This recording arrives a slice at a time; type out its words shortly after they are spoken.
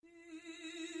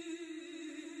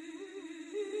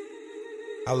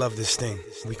I love this thing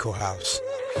we call house.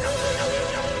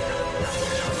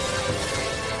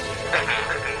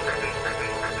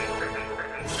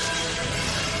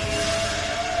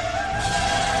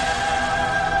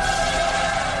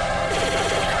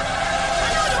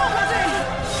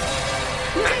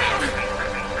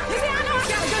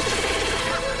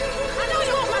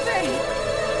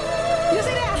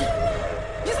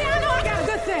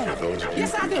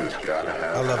 Yes, I do.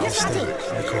 I love this thing we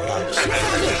call house. Yes, I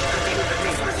do.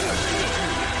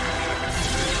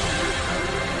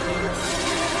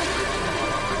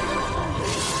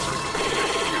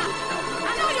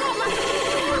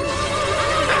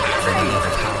 For the love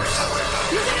of house,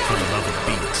 for the love of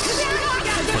beats,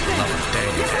 for the love of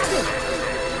dance.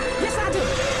 Yes, I do.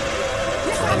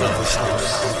 For the love of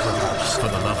house, for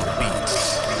the love of beats,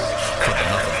 for the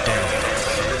love of dance.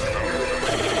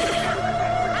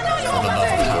 For the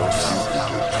love of house,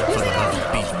 for the love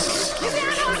of beats,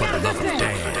 for the love of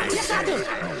dance. Yes, I do.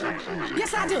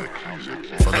 Yes, I do.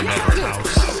 For the love of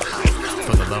house,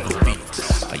 for the love of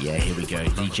beats. Oh yeah, here we go.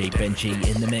 DJ Benji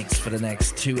in the mix for the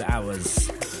next 2 hours.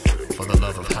 For the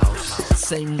love of house.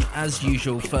 Same as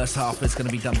usual, first half is going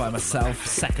to be done by myself,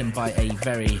 second by a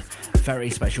very, very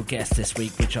special guest this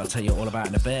week, which I'll tell you all about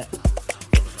in a bit.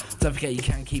 Don't forget you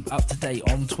can keep up to date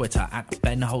on Twitter at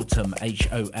Ben Holtam,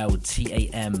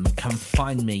 HOLTAM. Come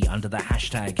find me under the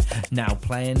hashtag Now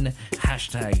Playing,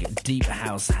 hashtag Deep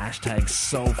House, hashtag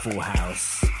Soulful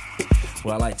House,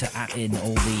 where I like to add in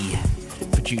all the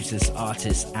producers,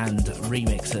 artists and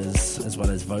remixers, as well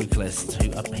as vocalists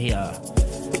who appear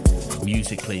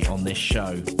musically on this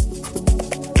show.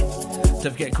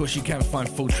 Don't forget, of course, you can find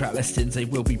full track listings. They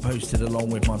will be posted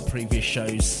along with my previous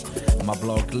shows, my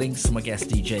blog, links to my guest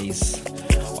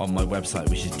DJs on my website,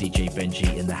 which is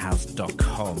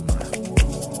djbenjiinthehouse.com.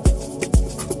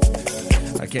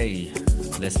 Okay,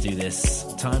 let's do this.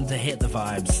 Time to hit the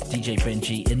vibes. DJ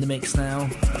Benji in the mix now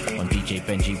on DJ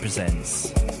Benji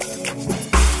Presents.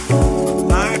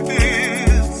 Life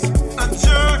is a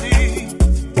journey,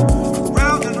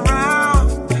 round and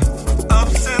round,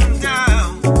 ups and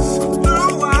downs.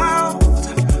 Throughout,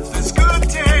 there's good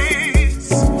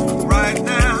days. Right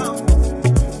now,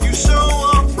 you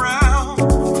show up proud.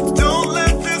 Don't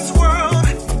let this world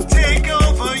take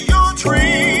over your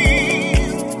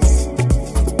dreams.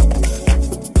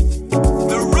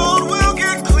 The road will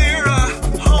get clearer.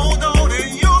 Hold on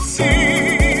and you'll see.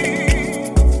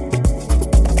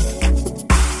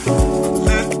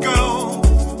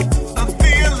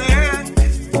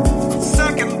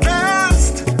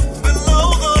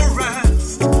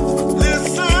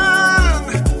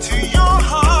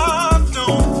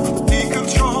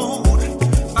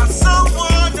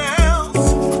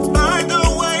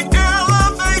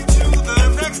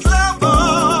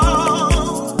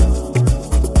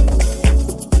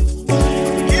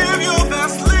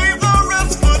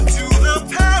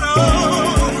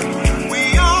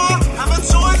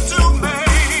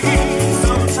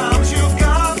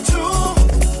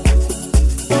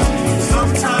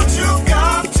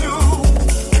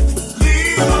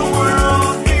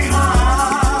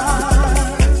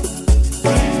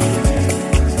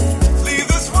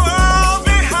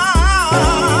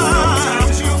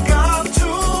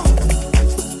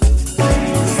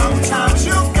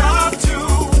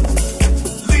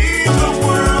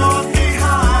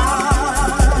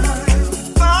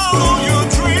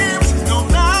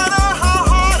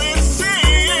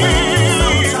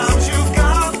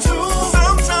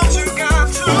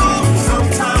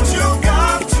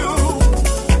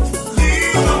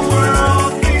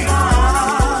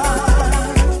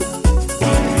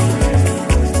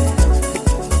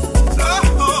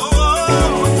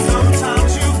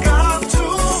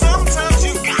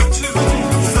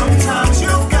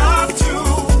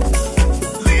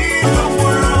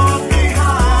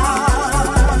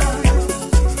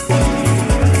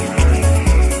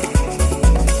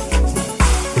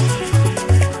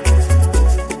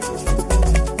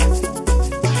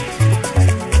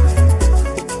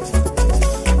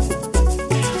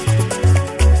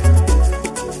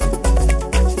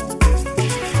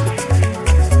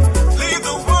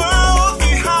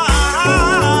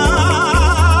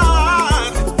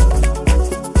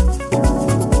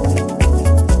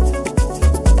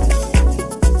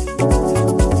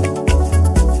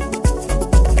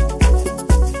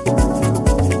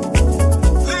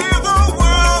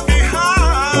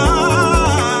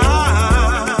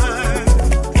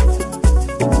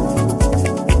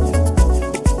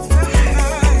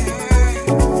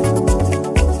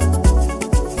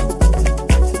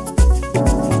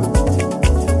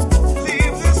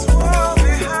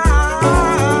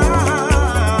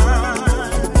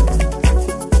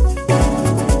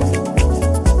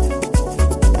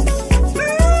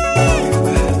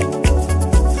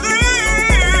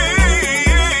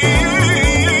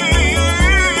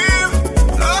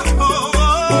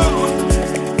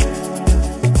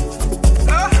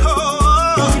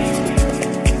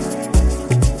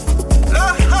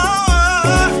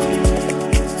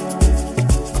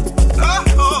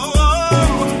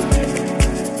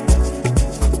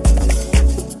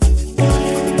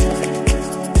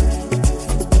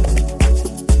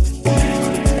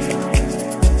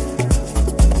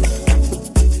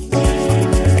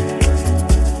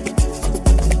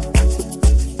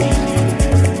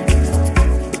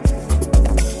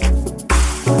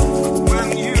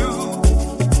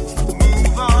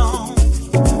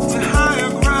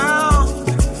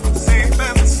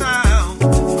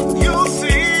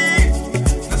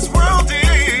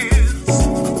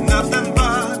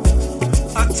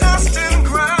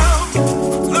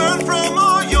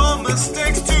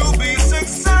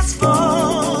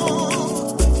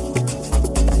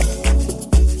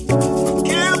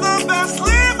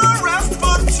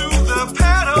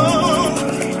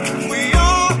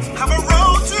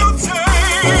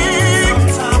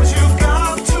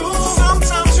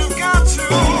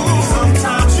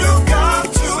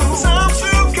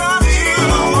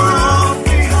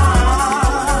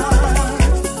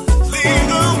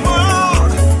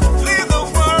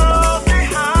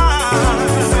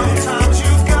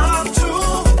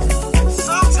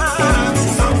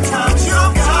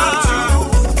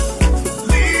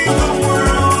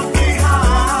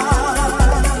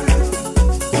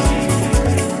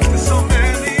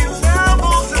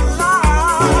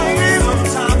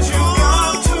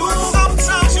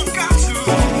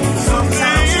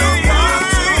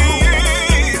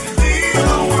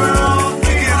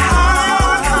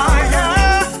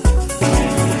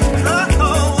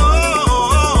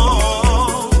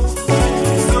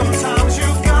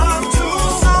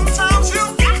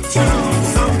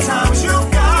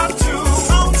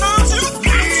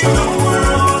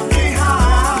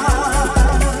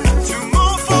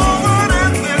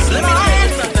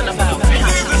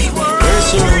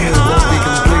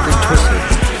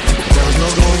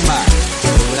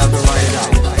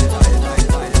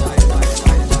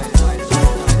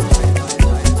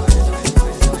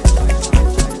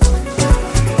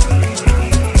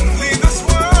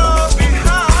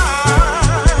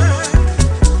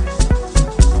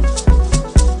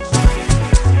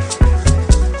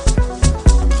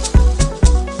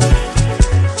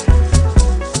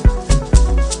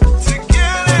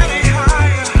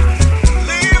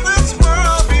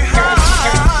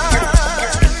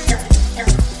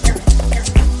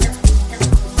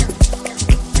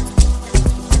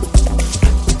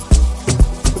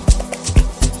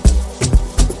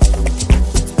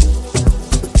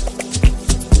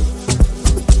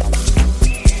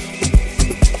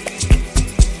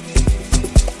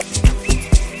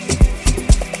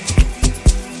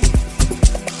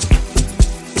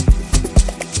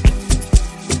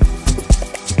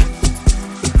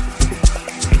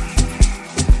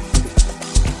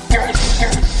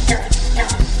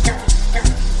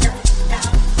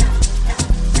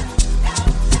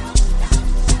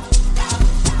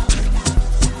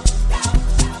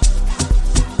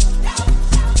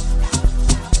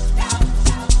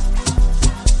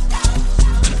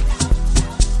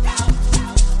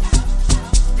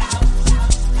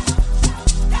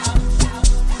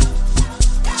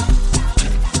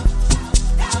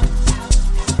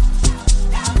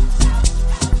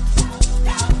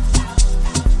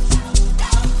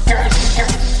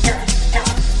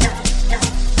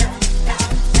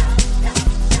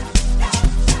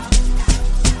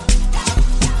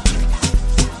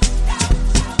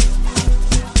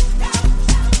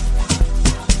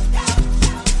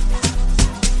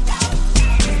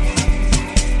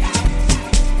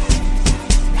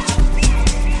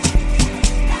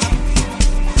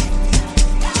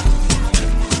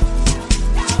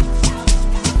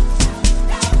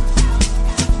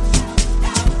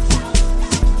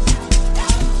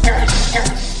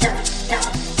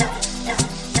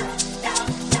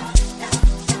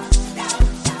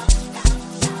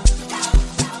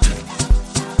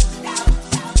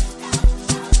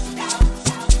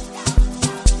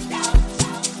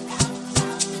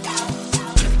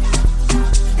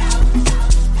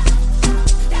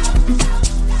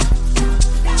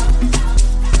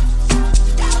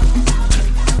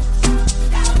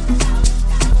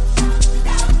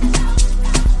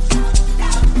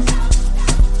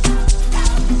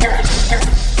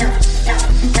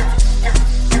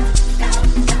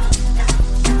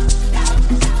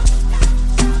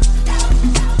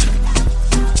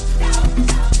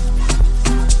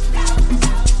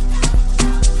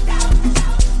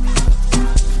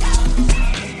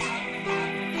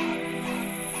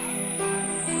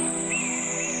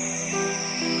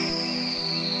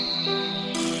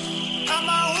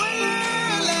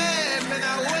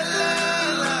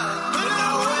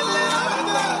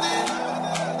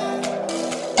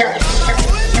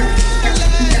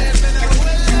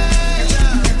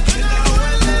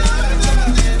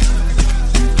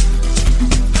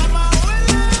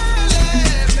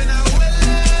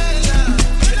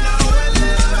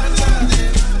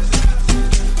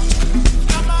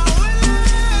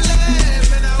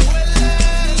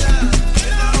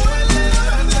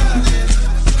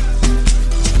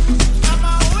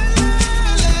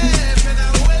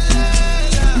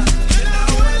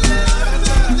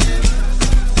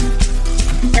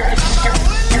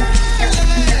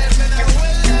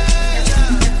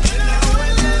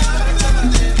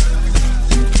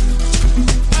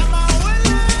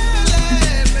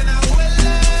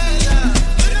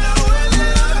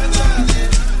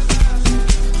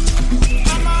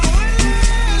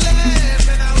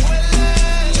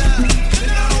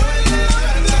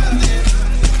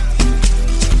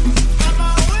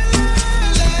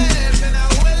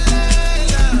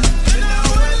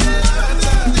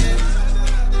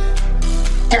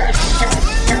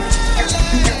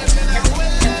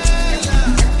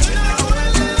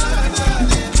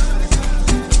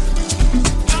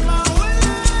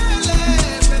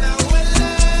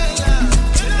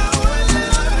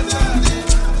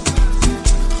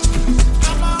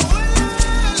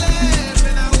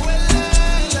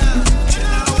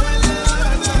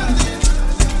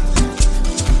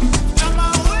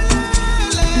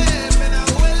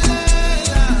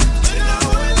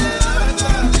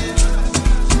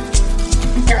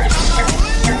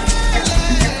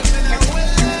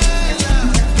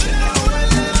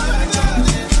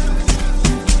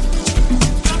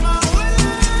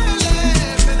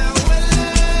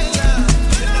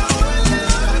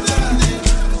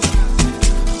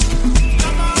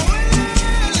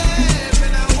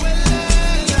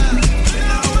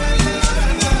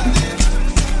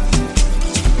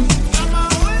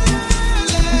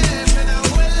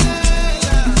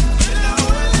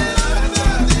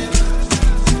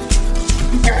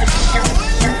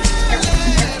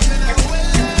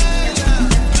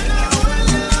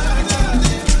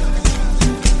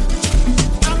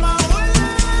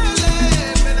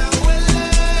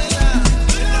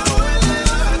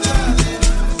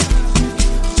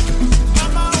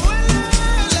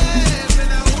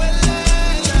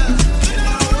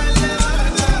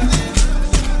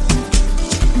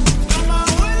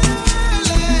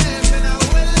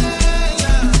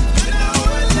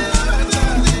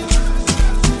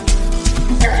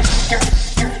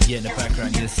 In the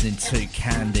background you're listening to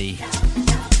Candy.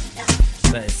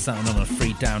 That is something on a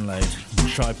free download.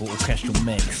 Tribal orchestral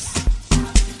mix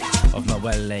of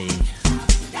Noelle.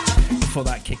 Before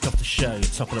that kicked off the show,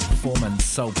 top of the performance,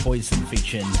 Soul Poison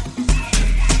featuring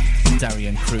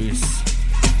Darian Cruz.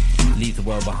 Leave the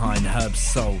World Behind, Herb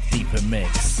Soul Deeper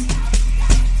Mix.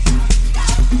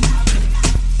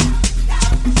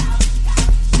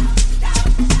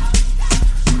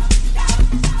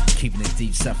 Keeping it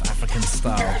deep South African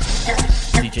style.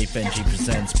 DJ Benji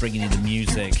presents, bringing you the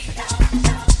music.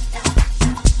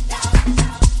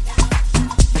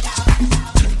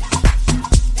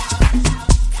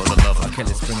 For the love of Okay,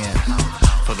 let's bring it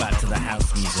back to the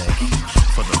house music.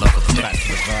 for the love of the Back to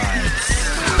the vibes.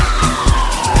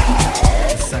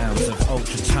 The sounds of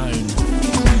Ultratone.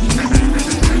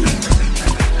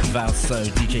 Valso,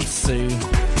 DJ Sue,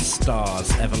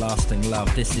 Stars, Everlasting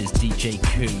Love. This is DJ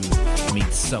Koo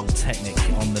meets Soul Technic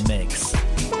on the mix.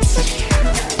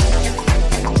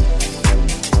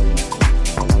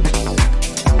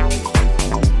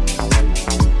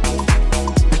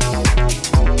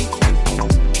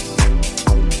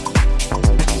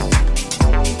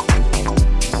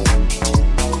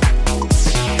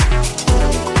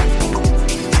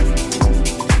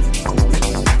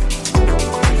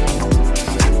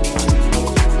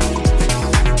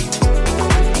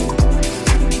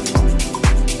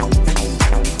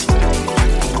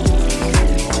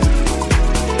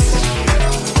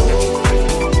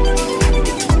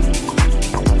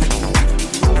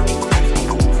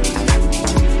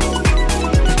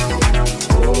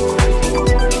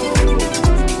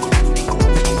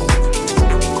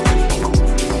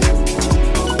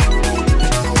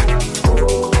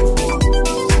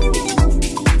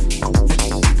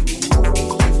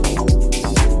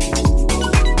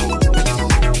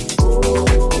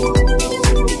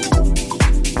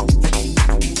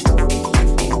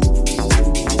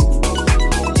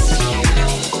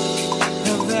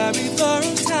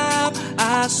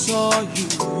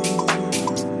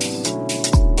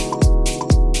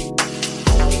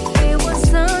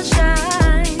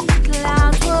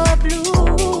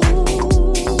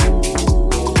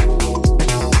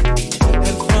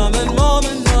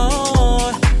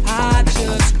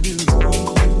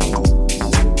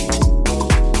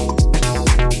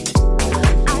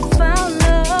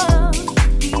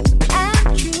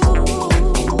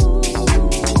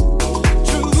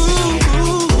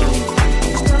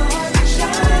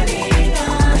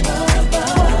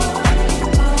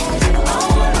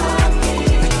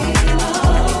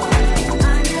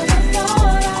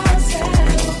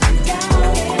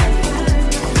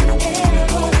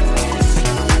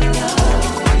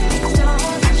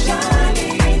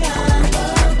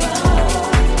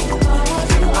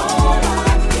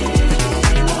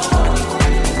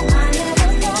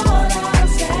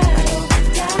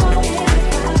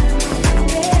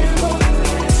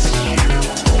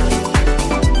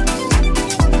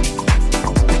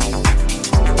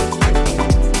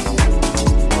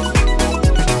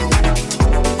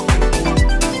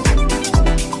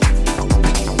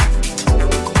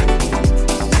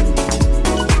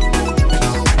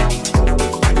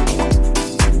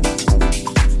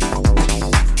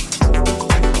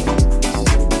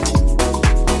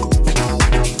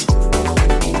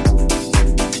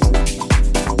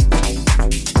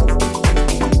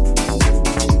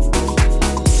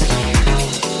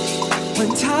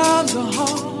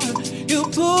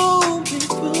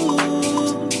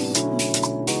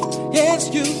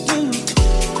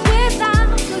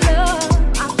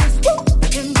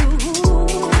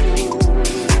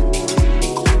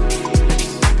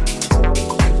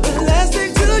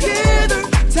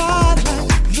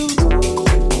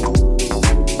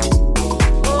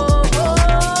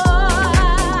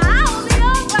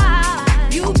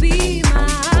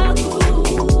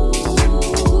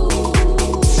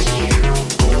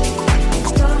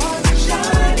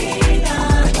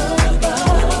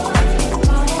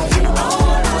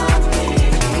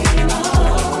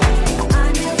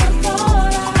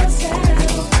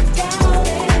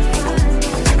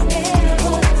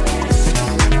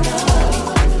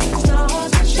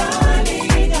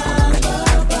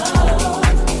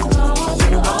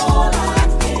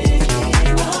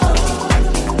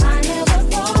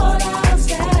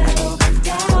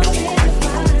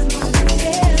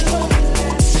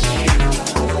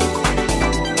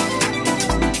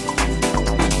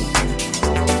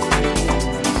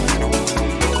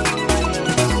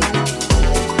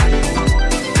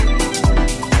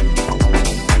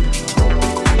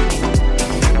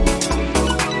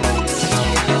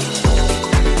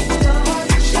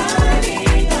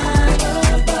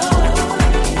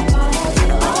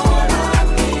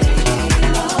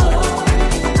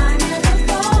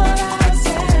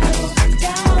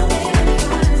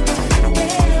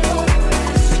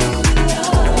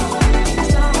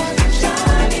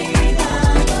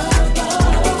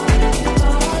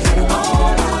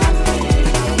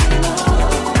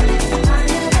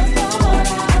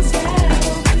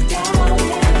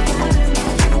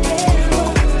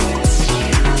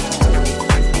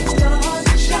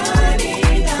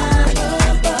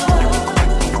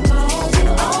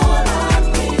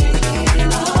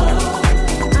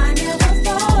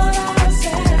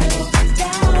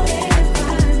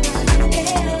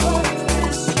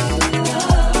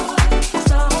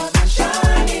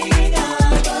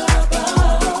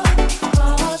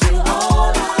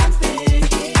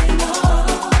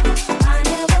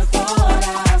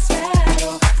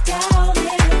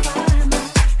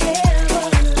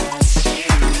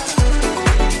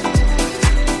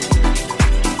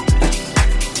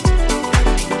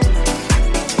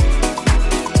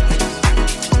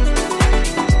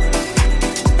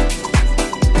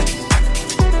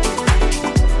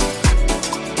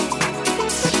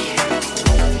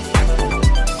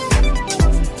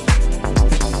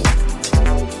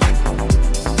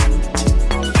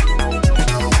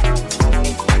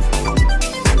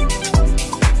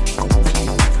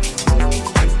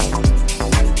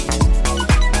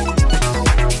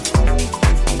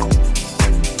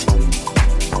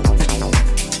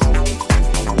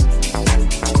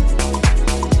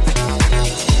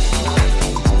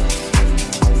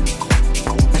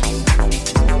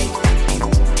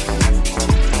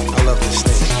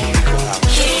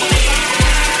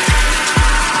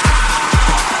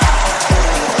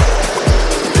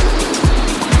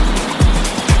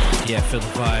 feel the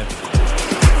vibe.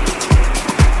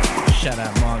 Shout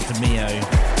out Mark DeMio.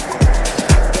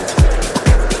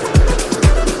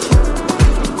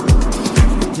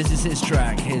 This is his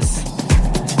track, his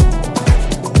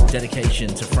dedication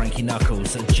to Frankie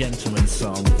Knuckles, a gentleman's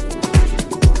song.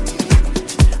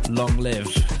 Long live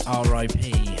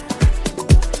R.I.P.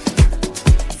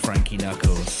 Frankie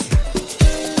Knuckles.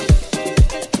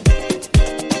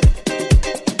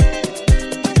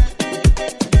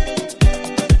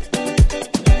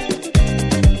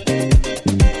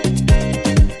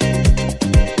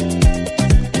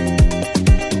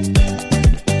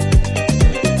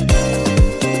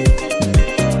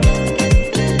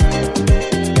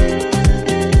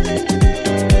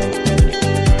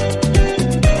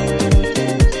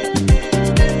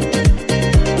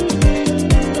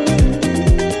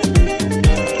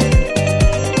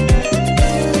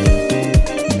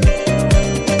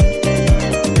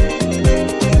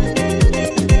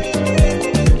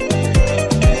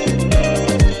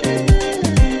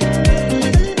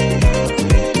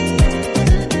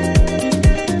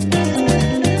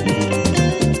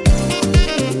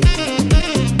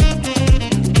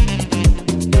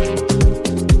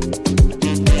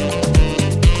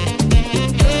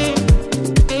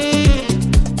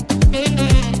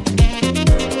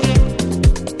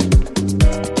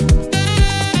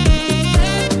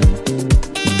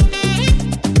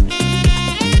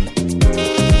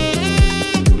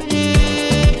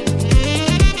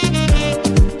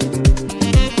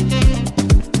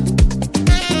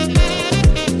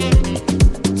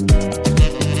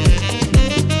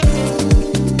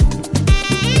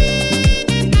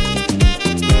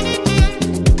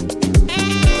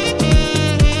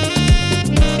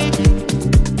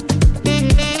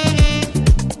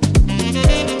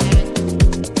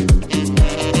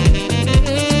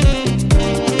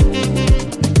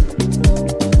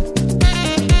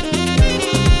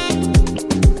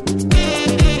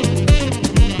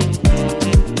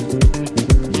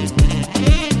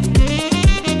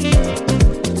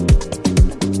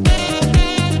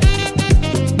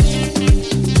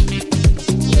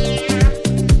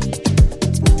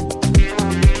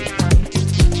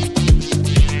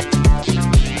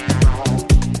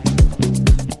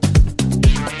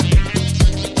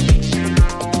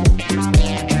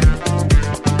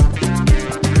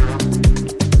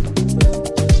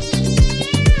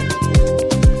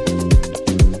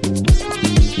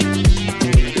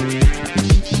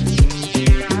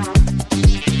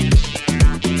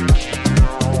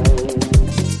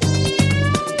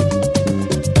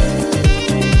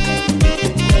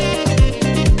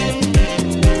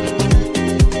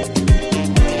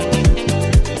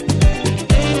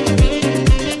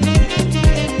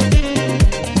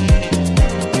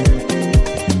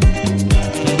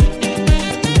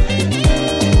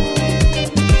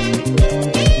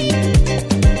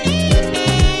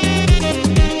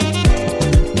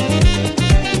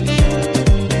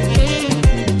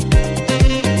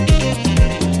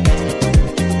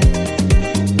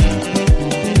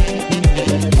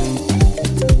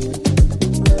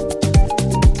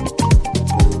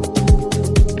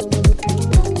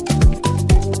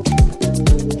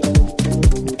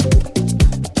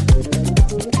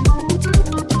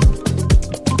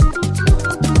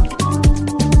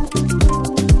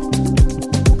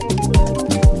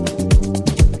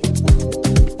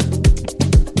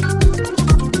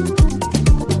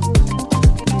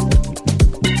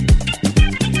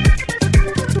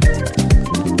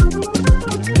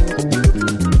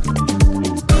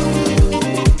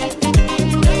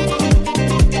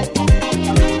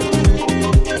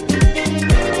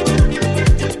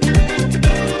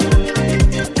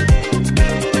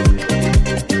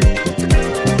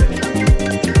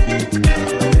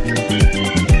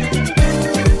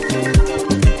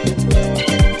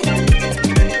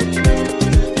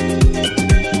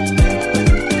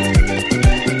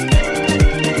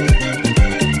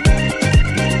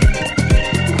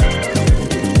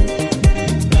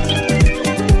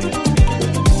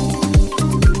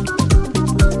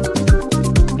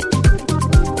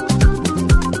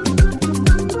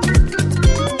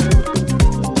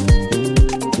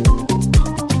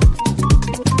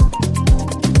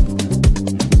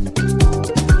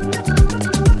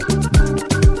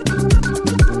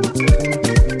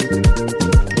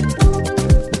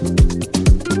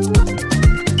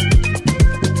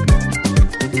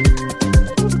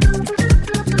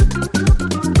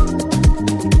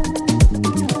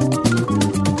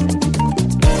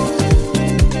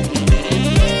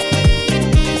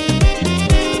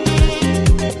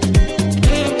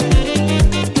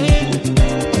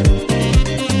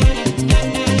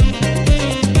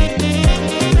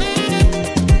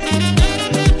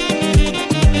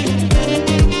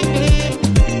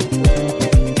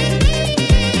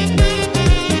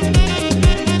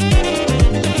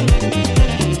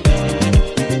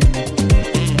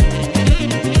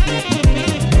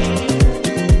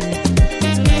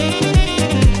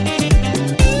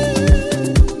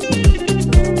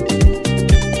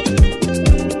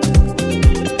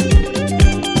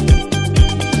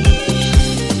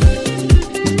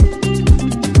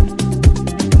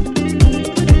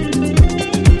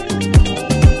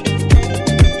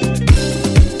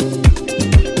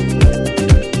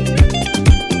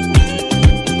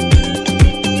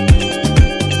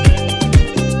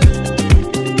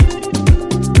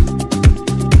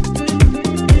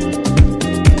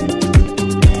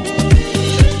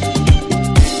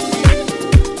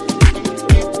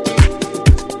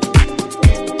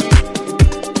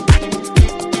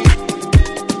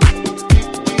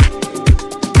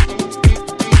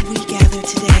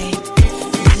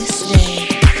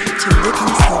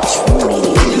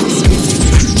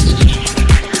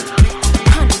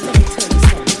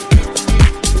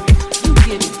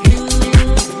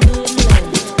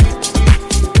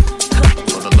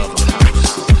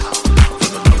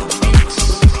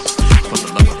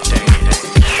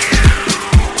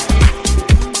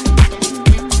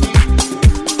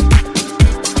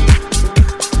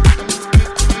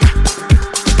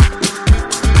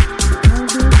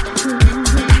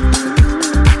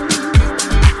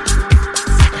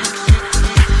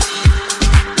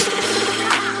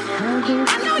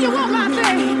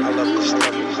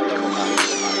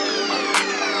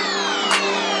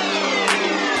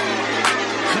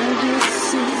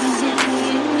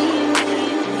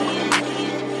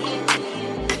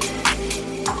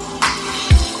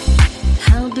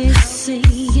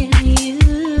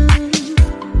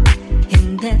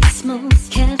 that smoke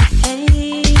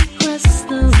cafe across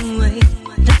the way.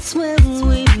 That's where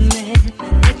we met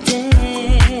that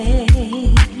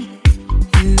day.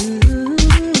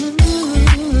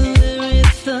 Very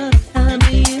thought of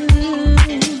you,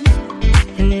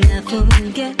 and I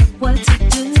forget what to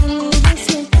do.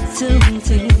 Listen to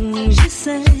things you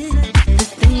say, the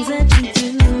things that you do.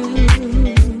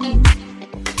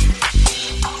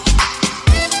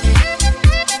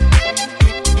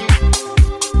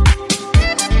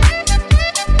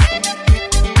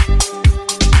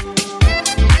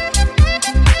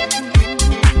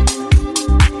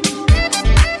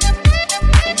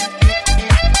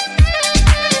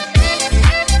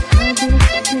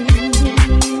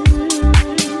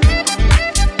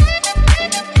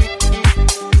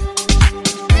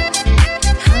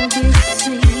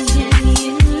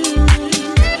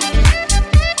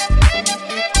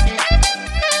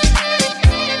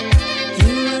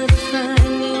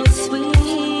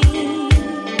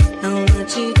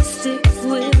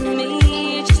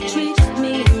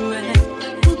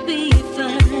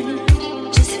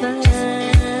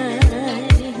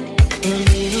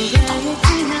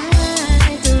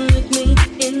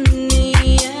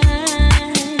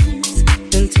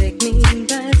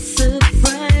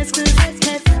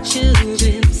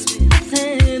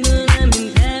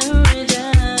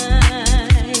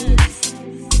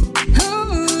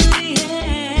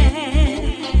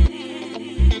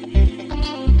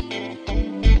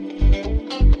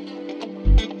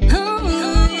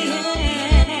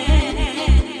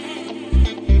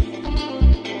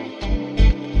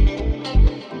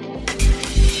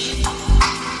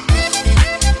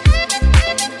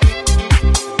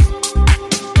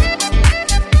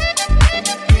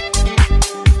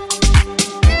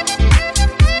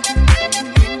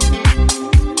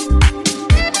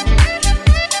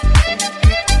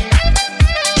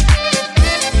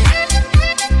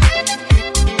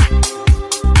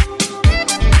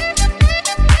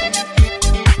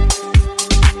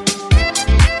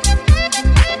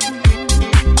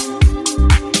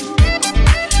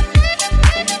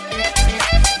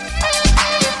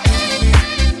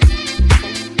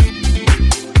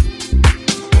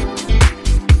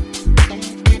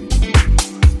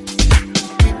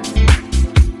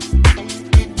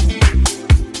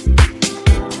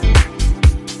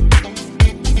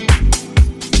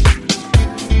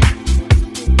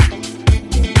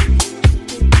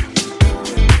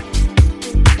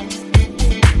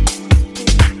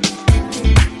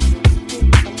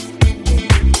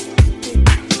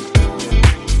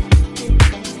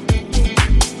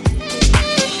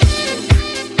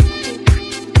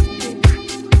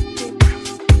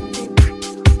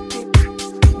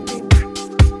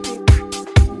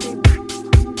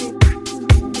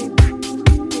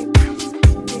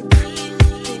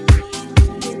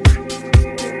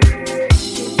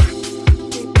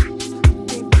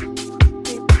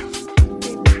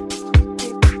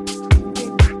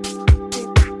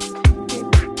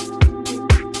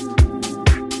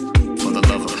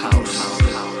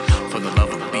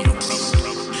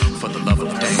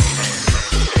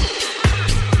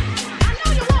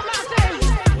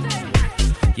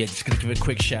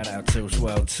 Shout out to as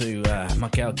well to my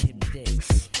girl Kim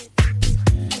Dix.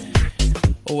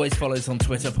 Always follows on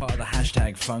Twitter, part of the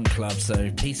hashtag Fun Club, so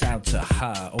peace out to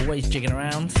her. Always jigging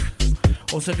around.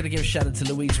 Also going to give a shout out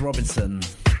to Louise Robinson.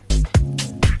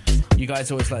 You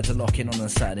guys always like to lock in on a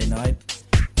Saturday night.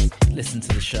 Listen to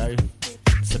the show.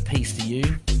 So peace to you.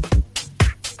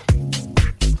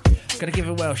 Going to give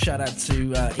a well shout out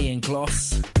to Ian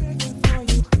Gloss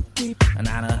and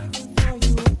Anna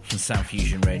from Sound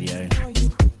Fusion Radio.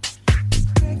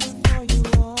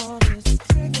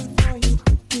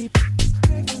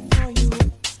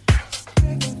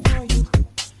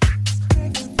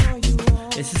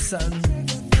 This is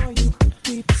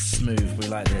smooth, we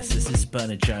like this. This is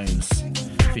Bernard Jones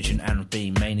featuring Anna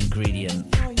B, Main Ingredient.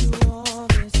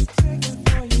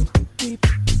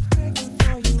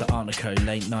 The Arnico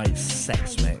Late Night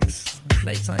Sex Mix.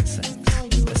 Late night sex.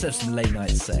 Let's have some late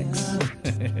night sex.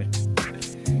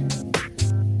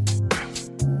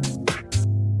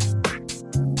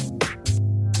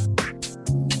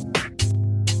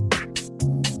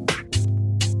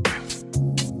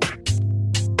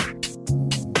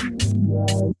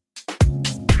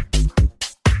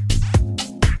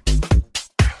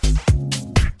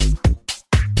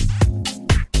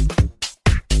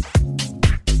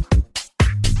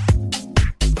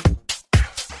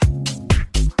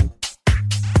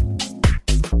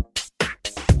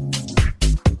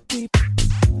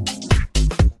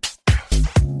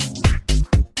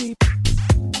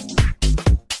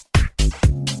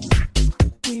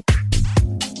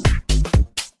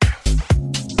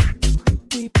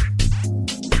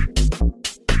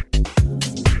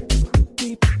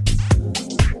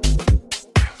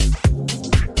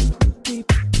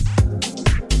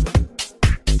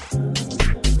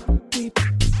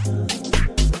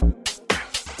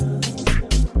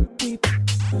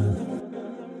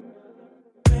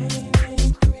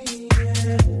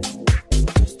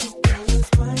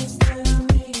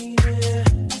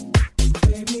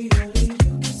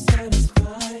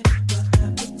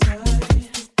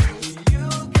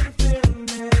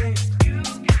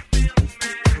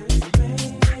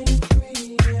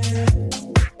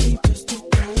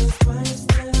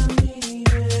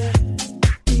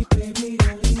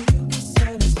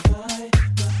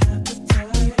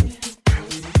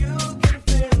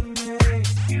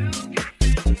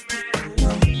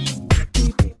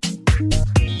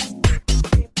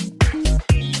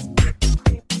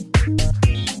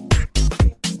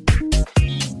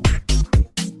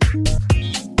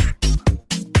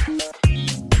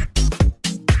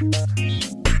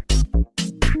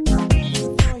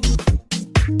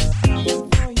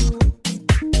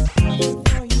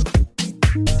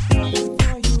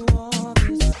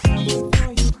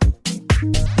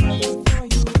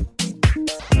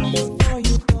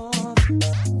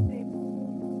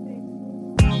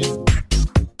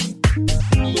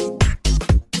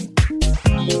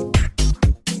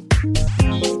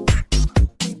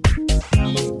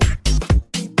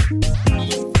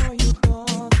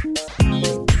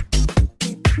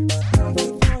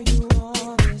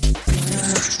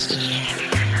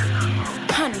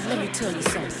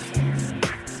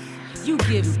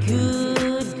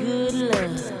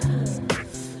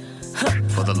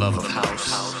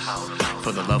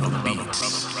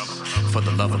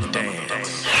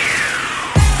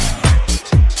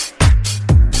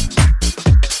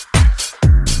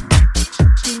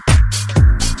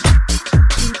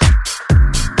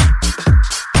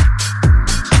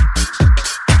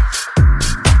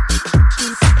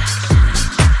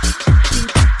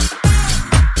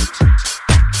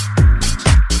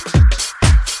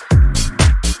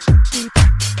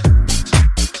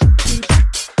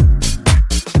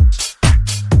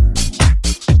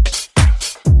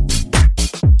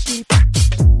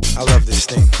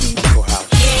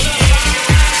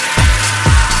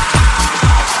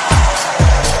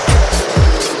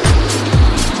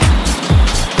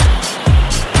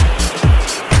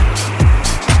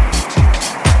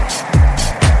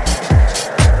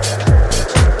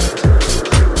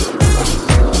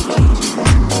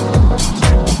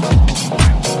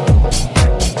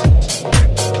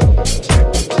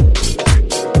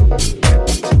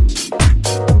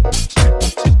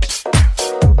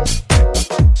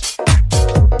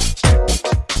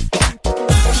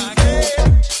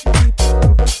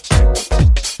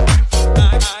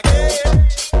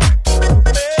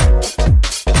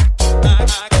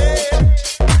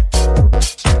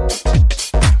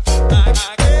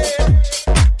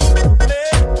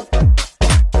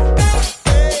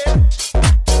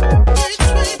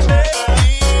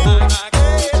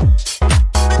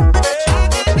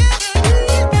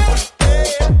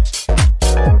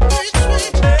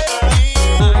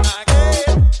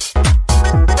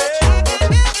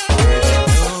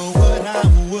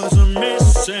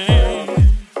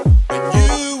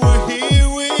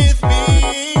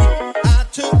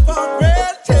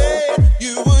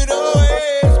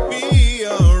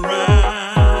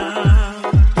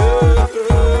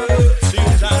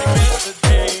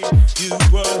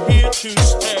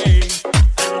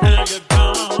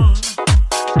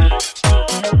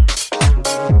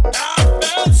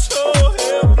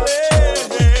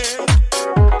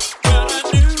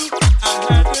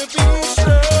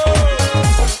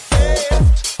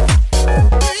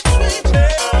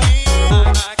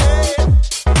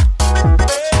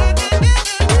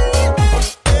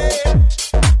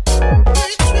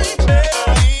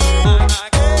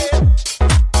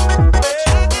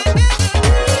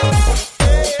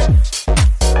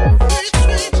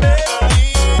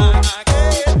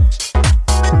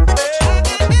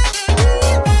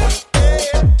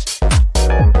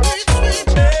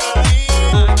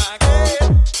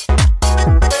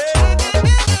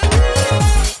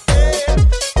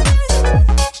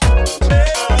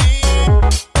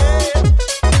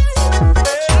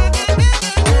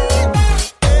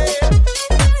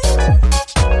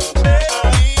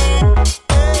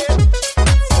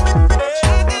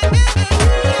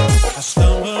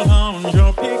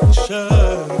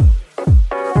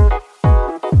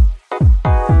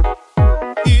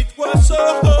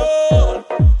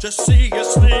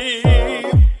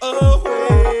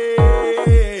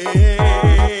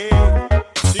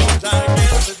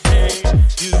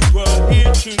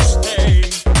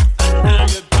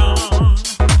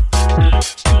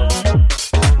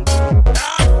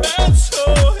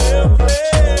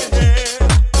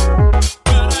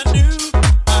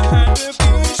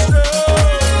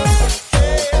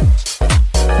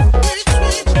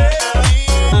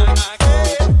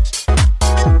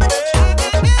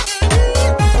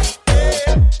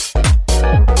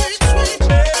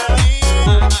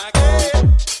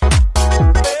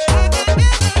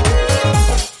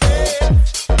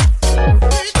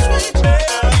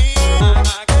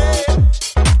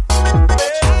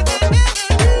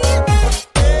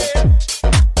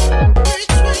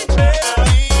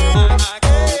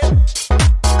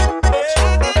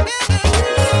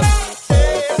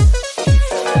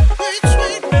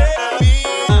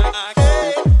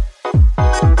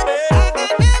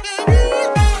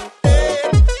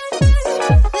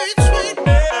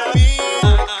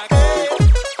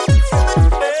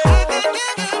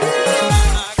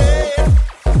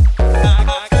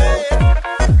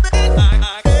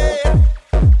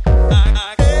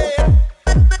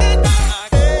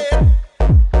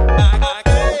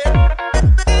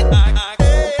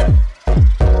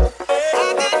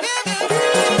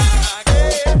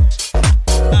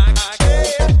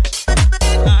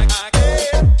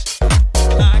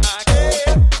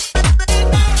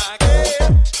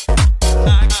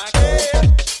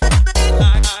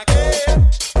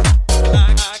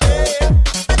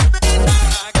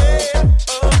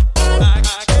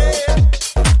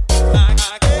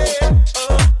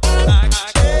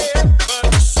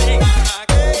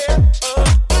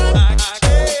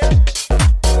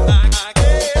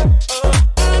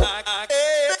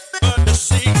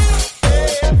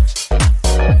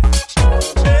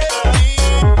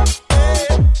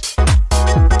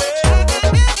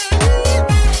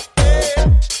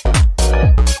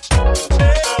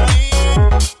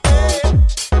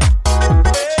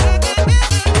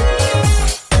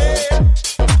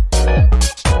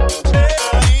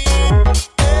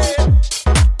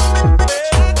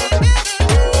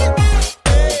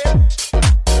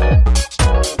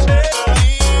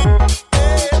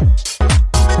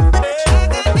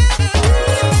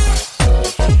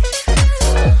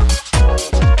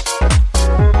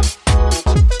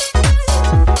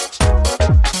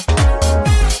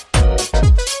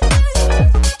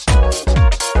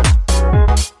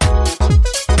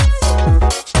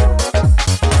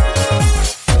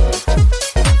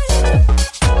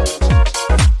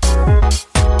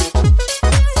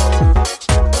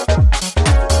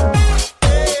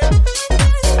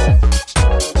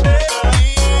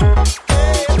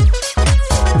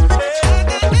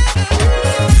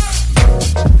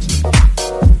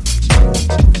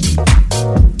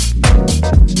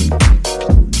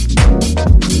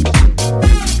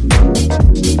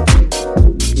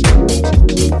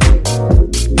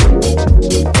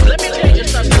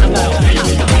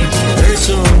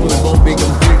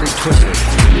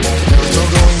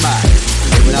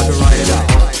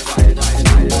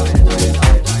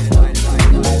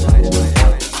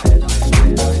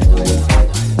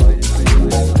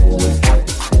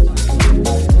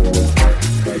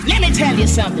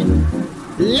 something.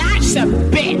 Life's a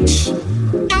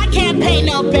bitch. I can't pay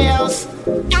no bills.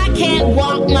 I can't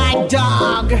walk my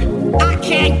dog. I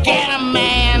can't get a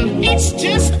man. It's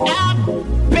just a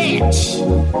bitch.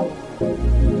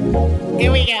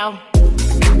 Here we go.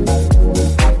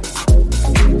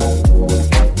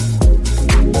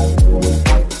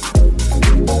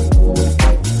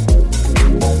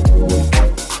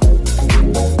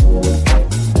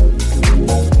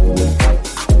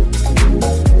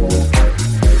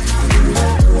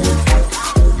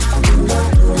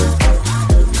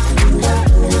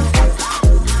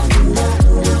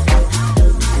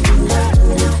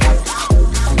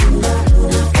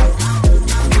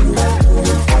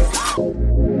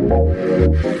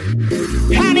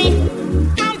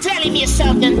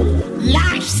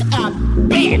 Life's a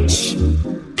bitch.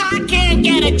 I can't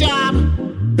get a job,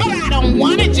 but I don't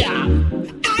want a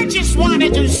job. I just want to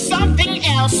do something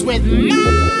else with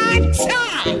my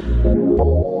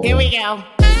time. Here we go.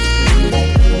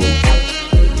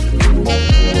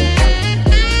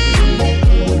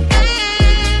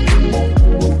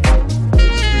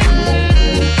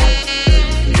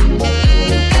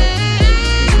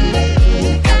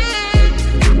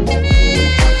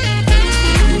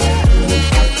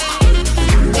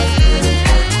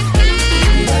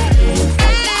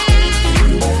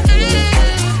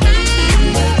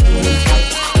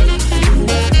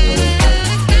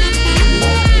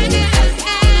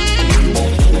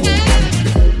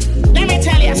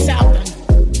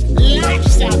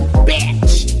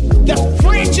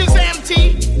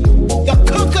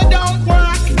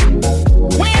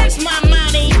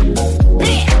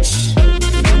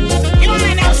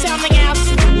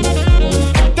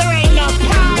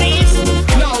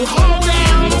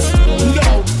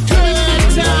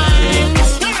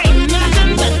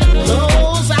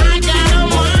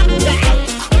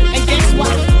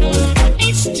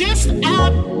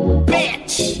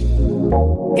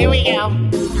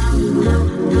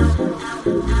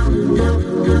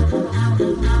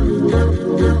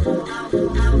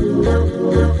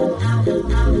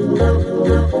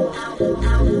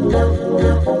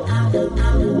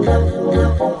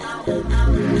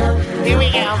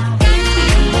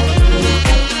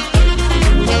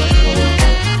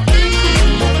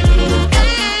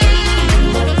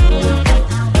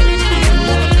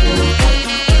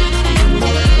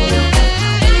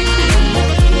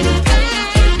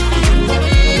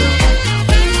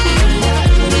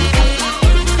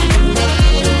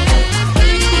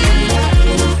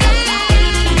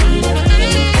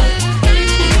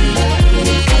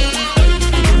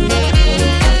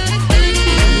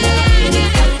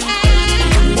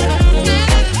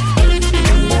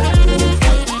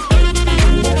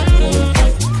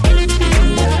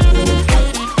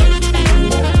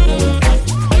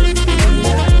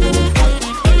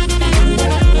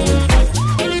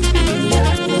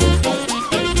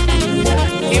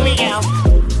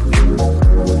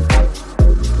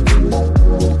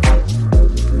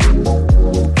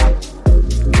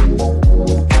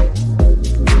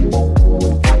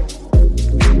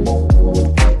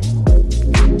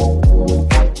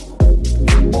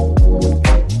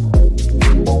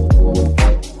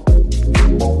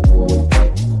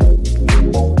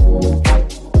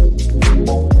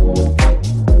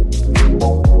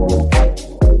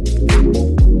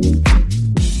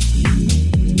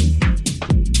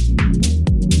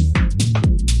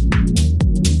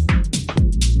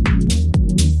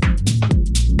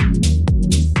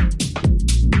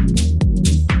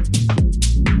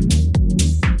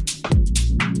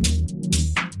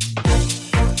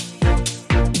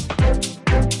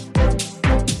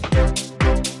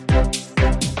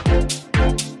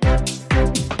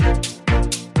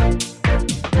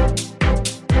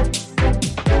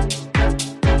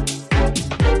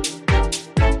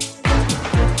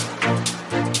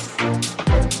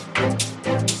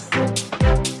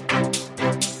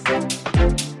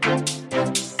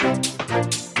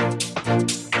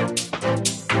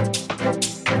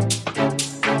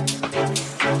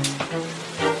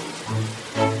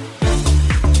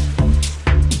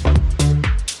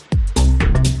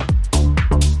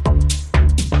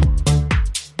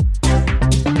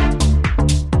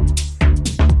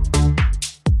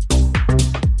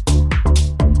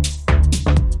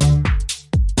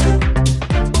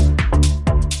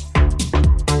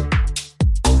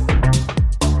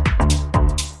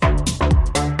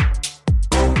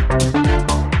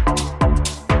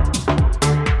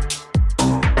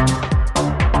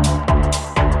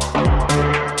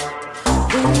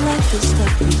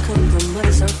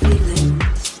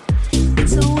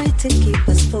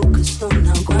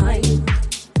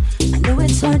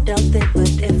 hard out there, but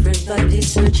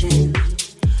everybody's searching.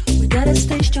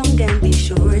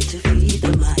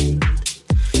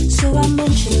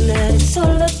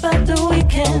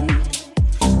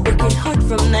 Work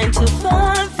from 9 to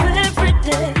 5 every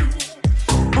day.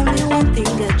 Only one thing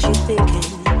got you thinking.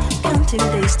 Counting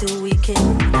days till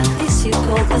weekend. This you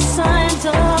call the signs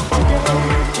of today.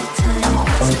 The time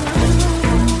has come.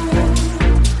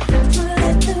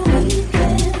 Let the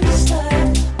weekend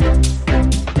start.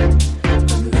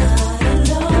 I'm not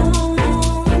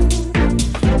alone.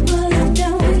 Let the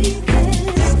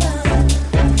weekend start.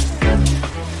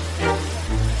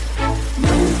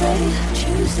 Monday,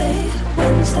 Tuesday,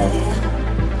 Wednesday,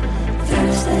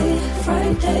 Thursday,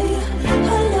 Friday. I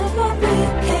love my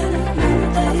weekend.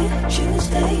 Monday,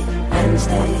 Tuesday,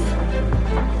 Wednesday,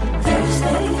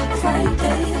 Thursday,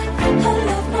 Friday. I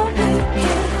love my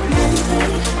weekend. Monday,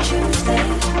 Tuesday,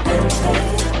 Wednesday,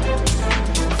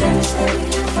 Thursday,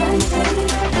 Friday.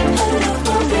 I love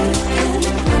my weekend.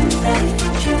 Monday,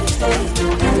 Tuesday,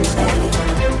 Wednesday,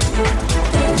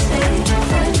 Thursday,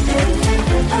 Friday.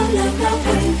 I love my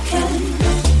weekend.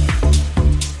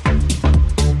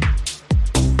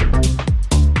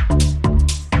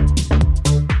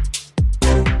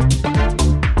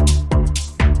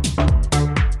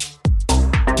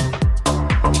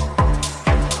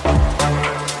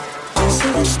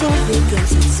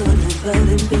 Because it's all about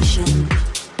ambition.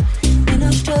 In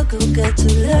our struggle, got to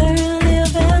learn,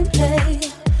 live and play.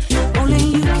 Only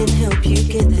you can help you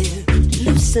get there.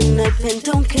 Loosen up and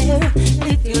don't care.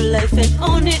 Live your life and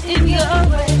own it in your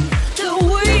way. The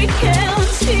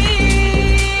weekend's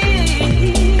here.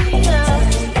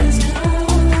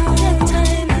 The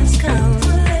time has come to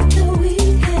let the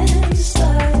weekend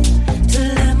start. To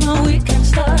let my weekend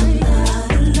start.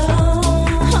 Not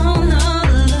alone. I'm not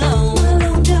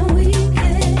alone. The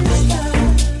weekend start.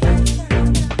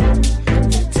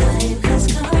 The time has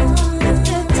come.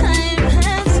 The time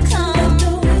has come.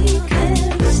 The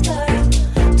weekend start.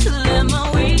 To let my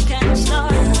weekend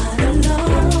start. Not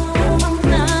alone. I'm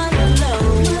not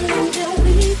alone. The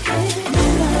weekend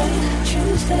start.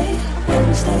 Tuesday,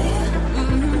 Wednesday,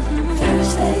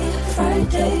 Thursday,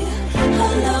 Friday. I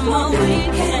love my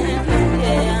weekend.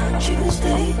 Yeah,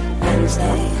 Tuesday,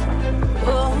 Wednesday,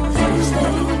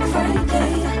 Thursday,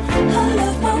 Friday. I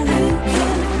love my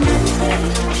weekend. Monday,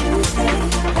 Tuesday,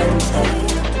 Wednesday,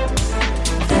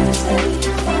 Thursday,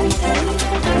 Friday.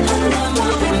 I love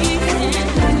my weekend.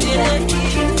 Yeah,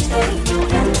 Tuesday,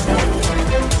 Wednesday,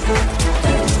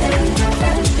 Thursday,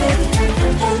 Friday.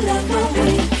 I love my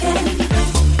weekend.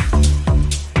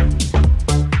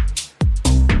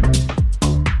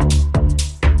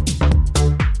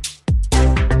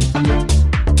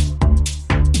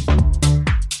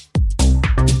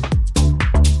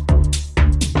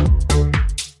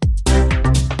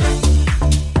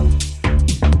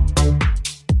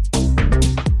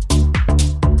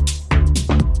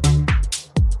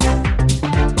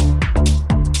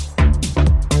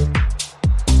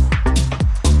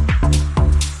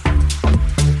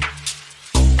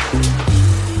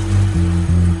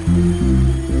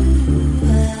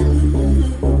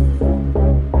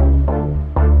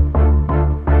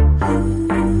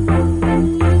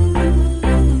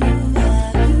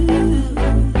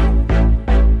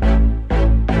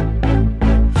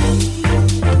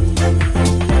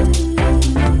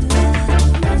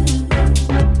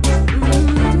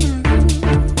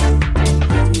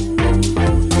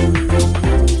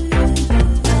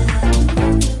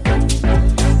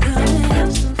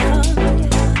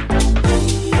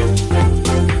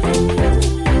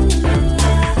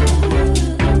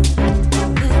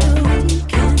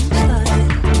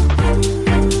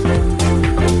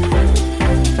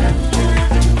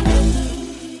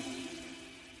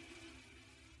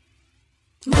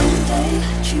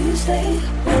 Tuesday,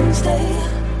 Wednesday,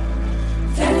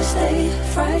 Thursday,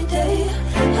 Friday.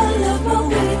 I love my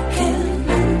weekend.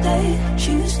 Monday,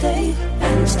 Tuesday,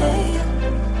 Wednesday,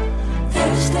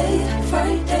 Thursday,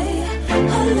 Friday. I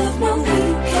love my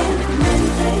weekend.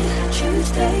 Monday,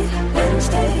 Tuesday,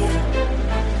 Wednesday,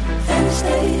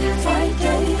 Thursday,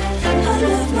 Friday. I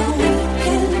love my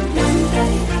weekend.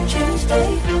 Monday, Tuesday,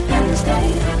 Wednesday,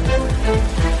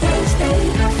 Thursday,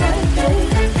 Friday.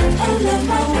 I love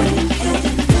my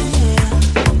weekend.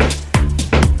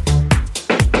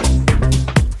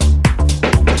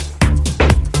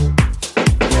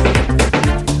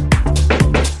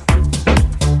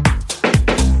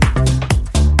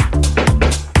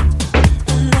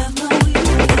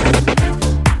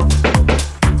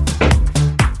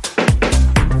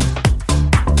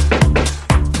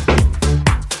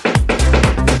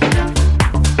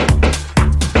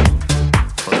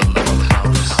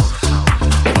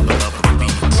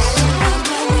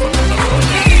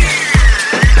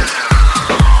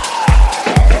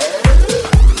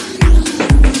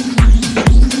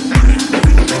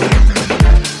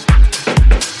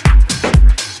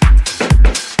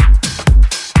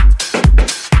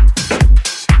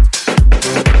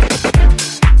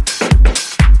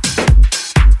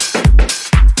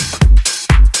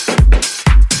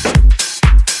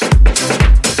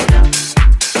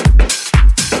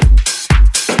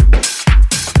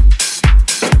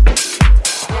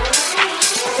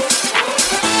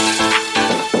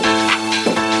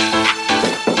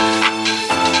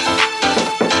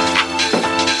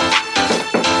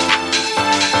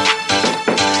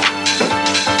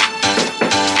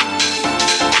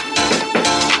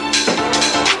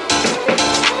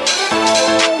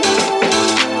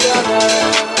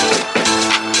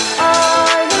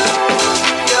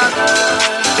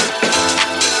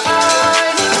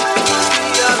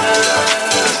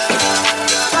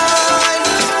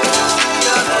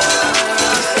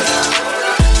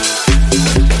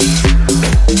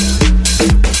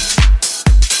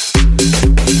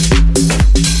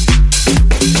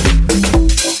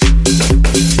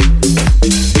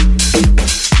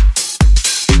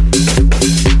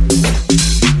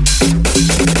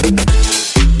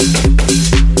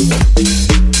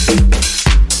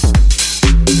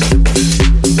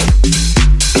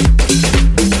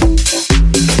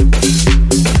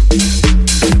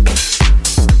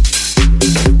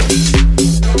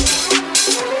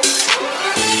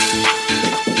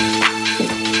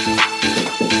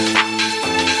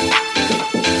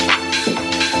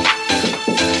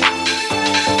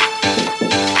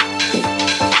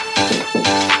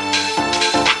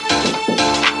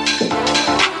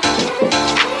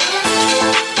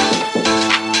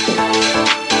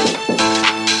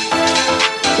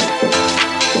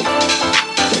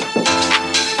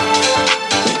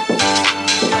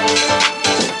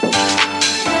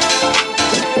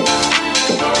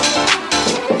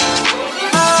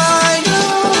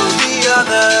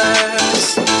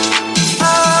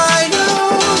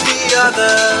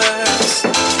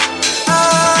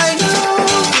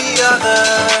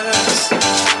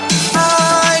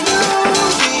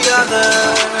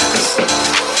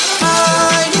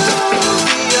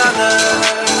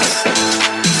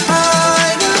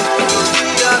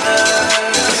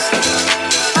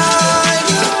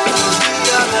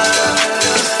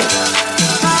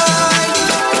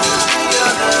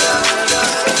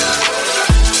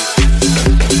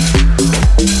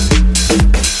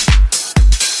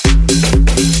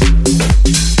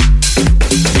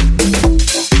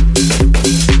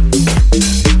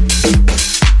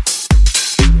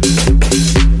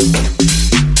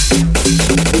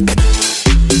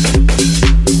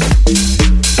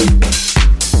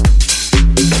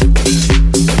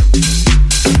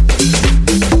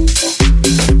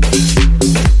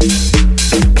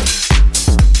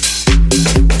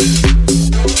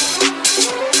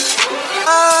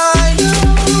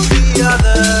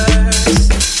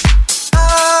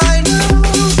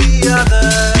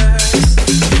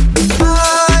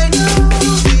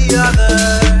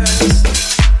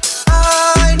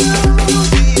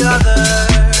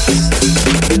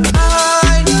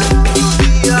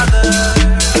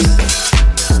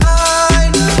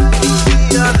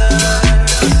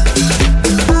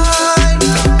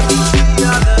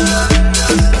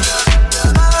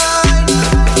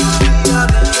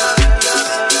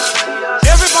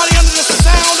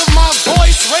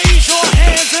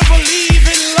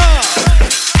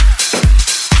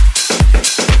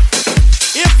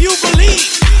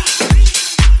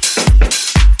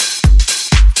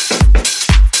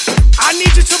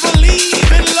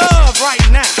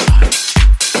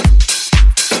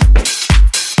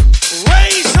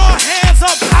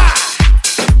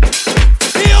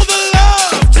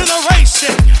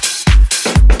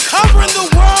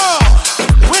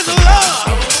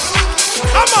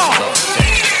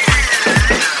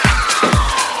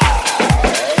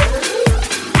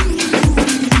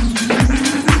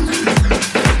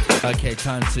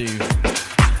 to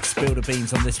spill the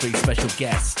beans on this week's special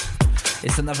guest.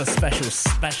 It's another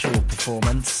special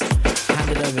performance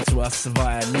handed over to us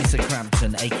via Lisa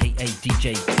Crampton, aka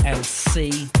DJ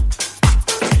LC.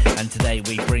 And today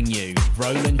we bring you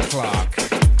Roland Clark,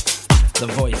 the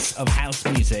voice of house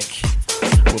music,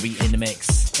 will be in the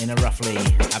mix in a roughly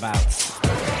about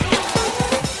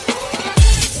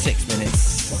 6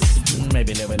 minutes,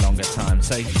 maybe a little bit longer time.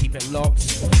 So keep it locked.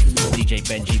 DJ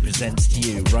Benji presents to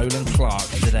you Roland Clark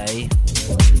today.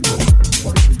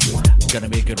 Gonna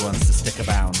be a good one, so stick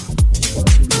about.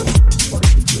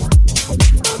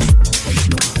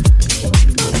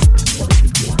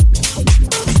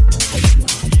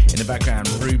 In the background,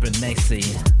 Ruben Nacy,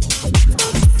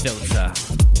 Filter.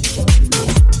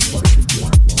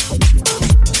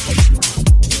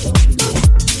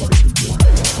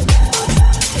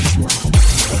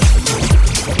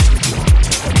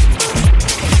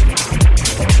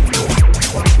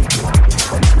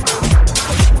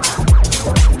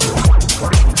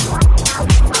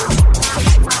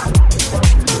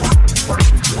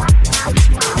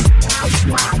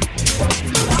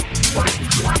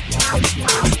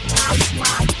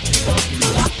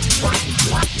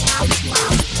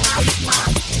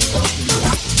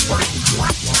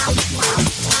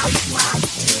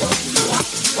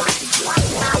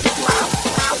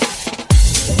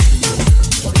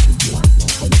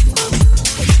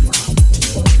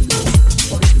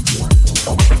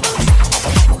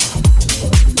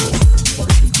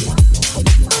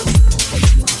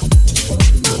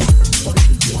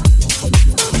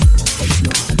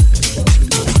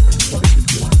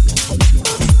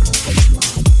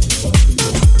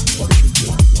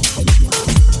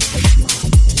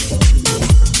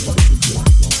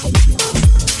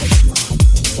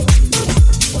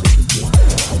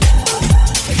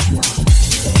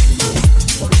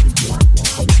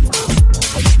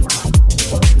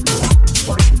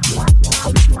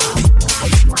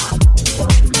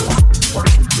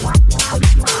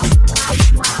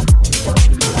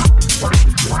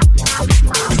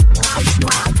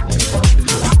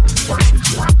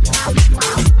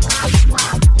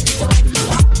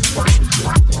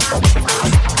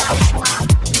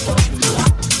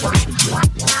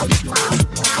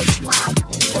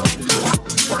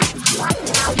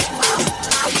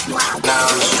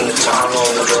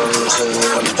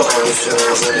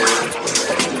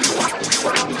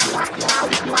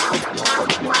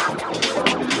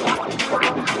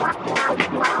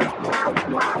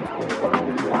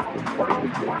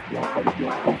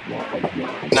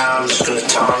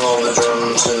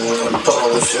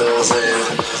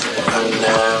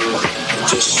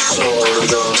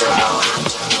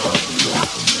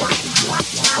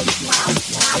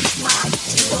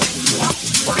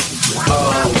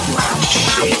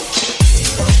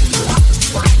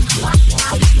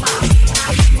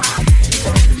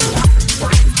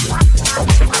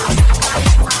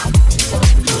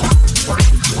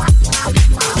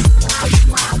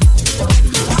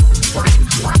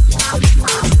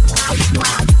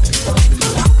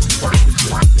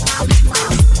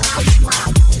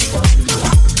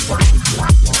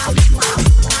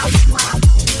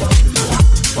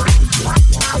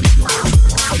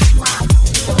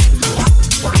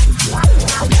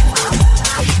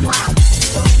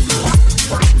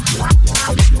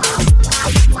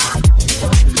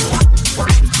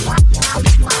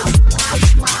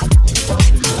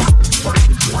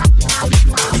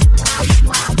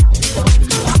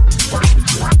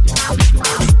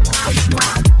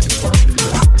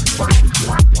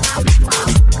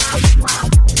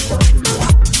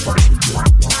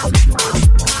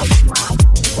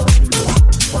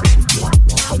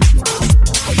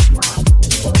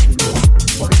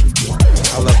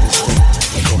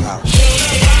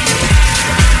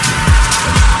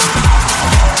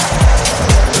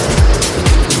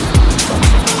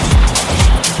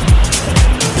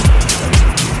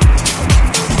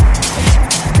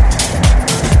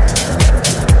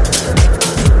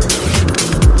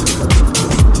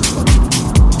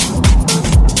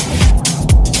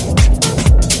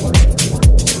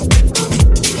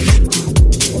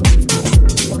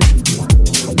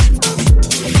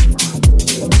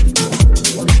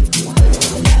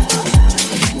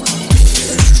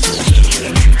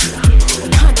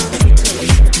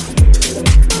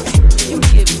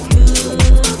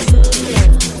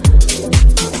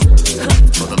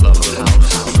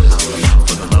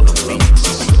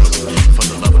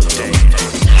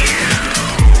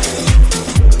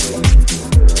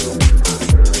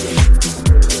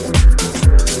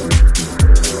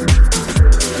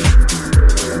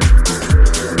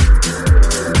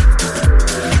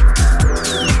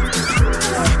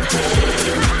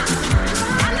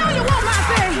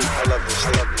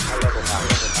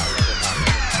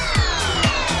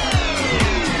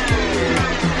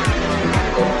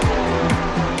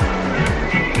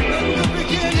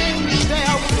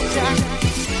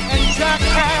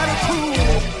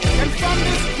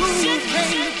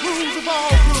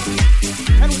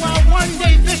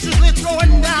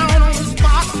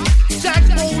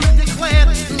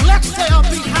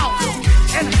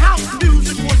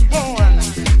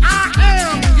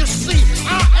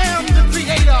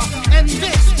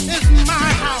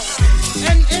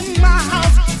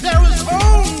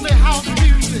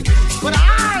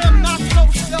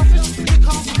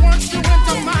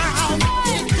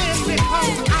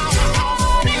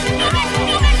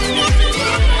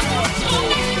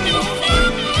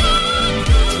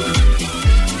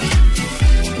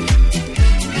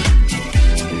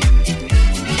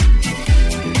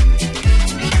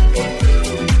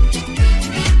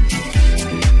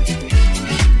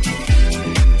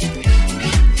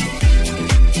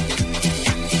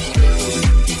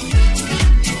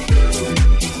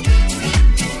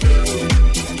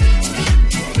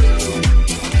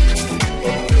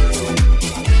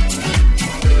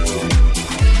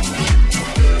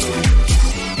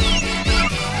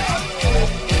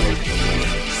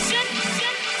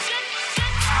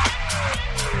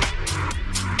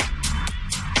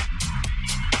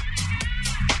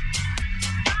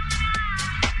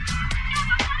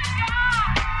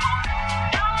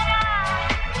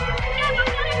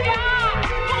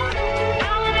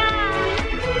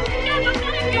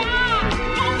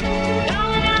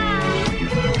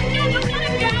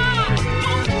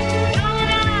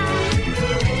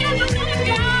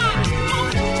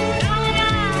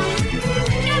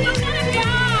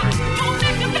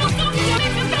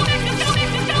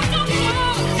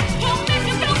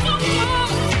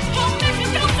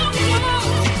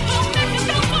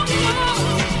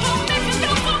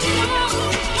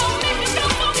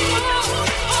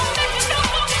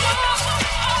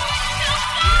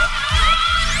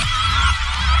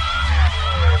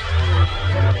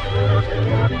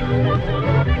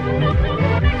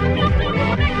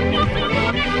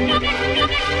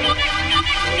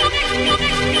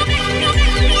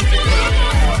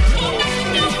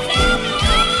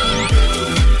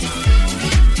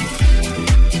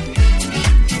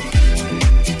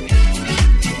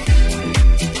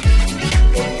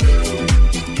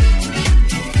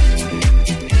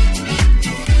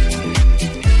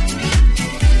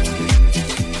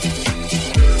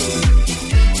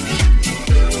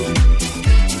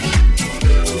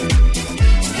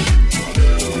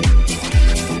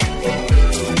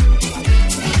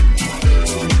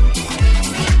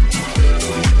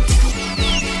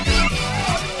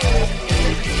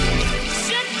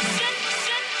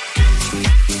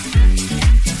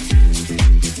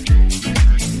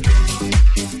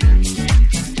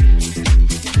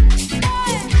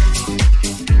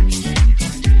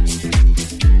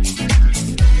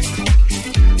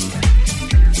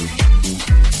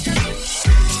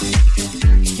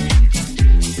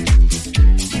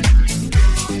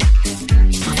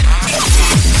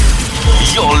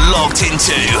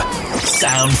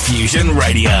 Sound Fusion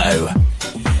Radio.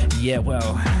 Yeah,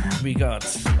 well, we got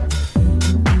some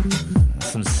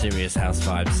serious house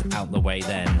vibes out the way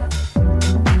then.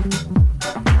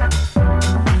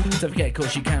 Don't forget, of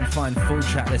course, you can find full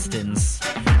track listings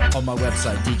on my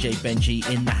website,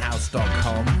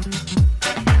 djbenjiinthehouse.com.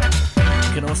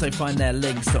 You can also find their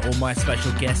links to all my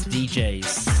special guest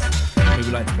DJs who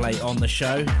would like to play on the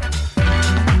show.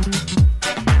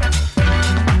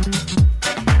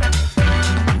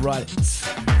 Right,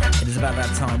 it is about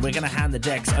that time. We're going to hand the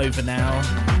decks over now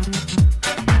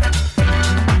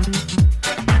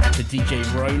to DJ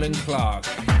Roland Clark.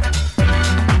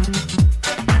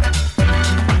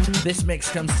 This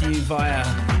mix comes to you via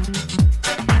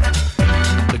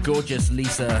the gorgeous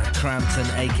Lisa Crampton,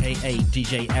 aka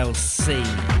DJ LC.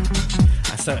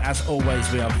 And so, as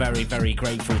always, we are very, very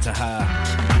grateful to her.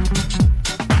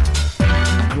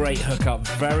 Great hookup.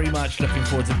 Very much looking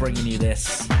forward to bringing you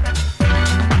this.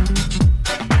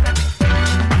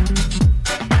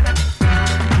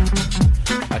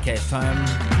 Okay, it's time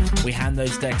we hand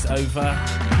those decks over.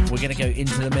 We're going to go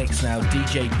into the mix now.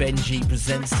 DJ Benji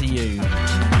presents to you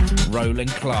Roland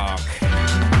Clark.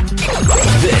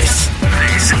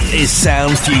 This is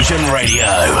Sound Fusion Radio.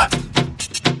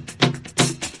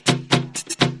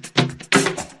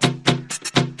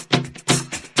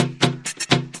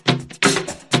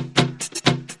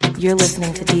 You're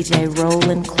listening to DJ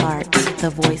Roland Clark,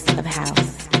 the voice of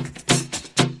house.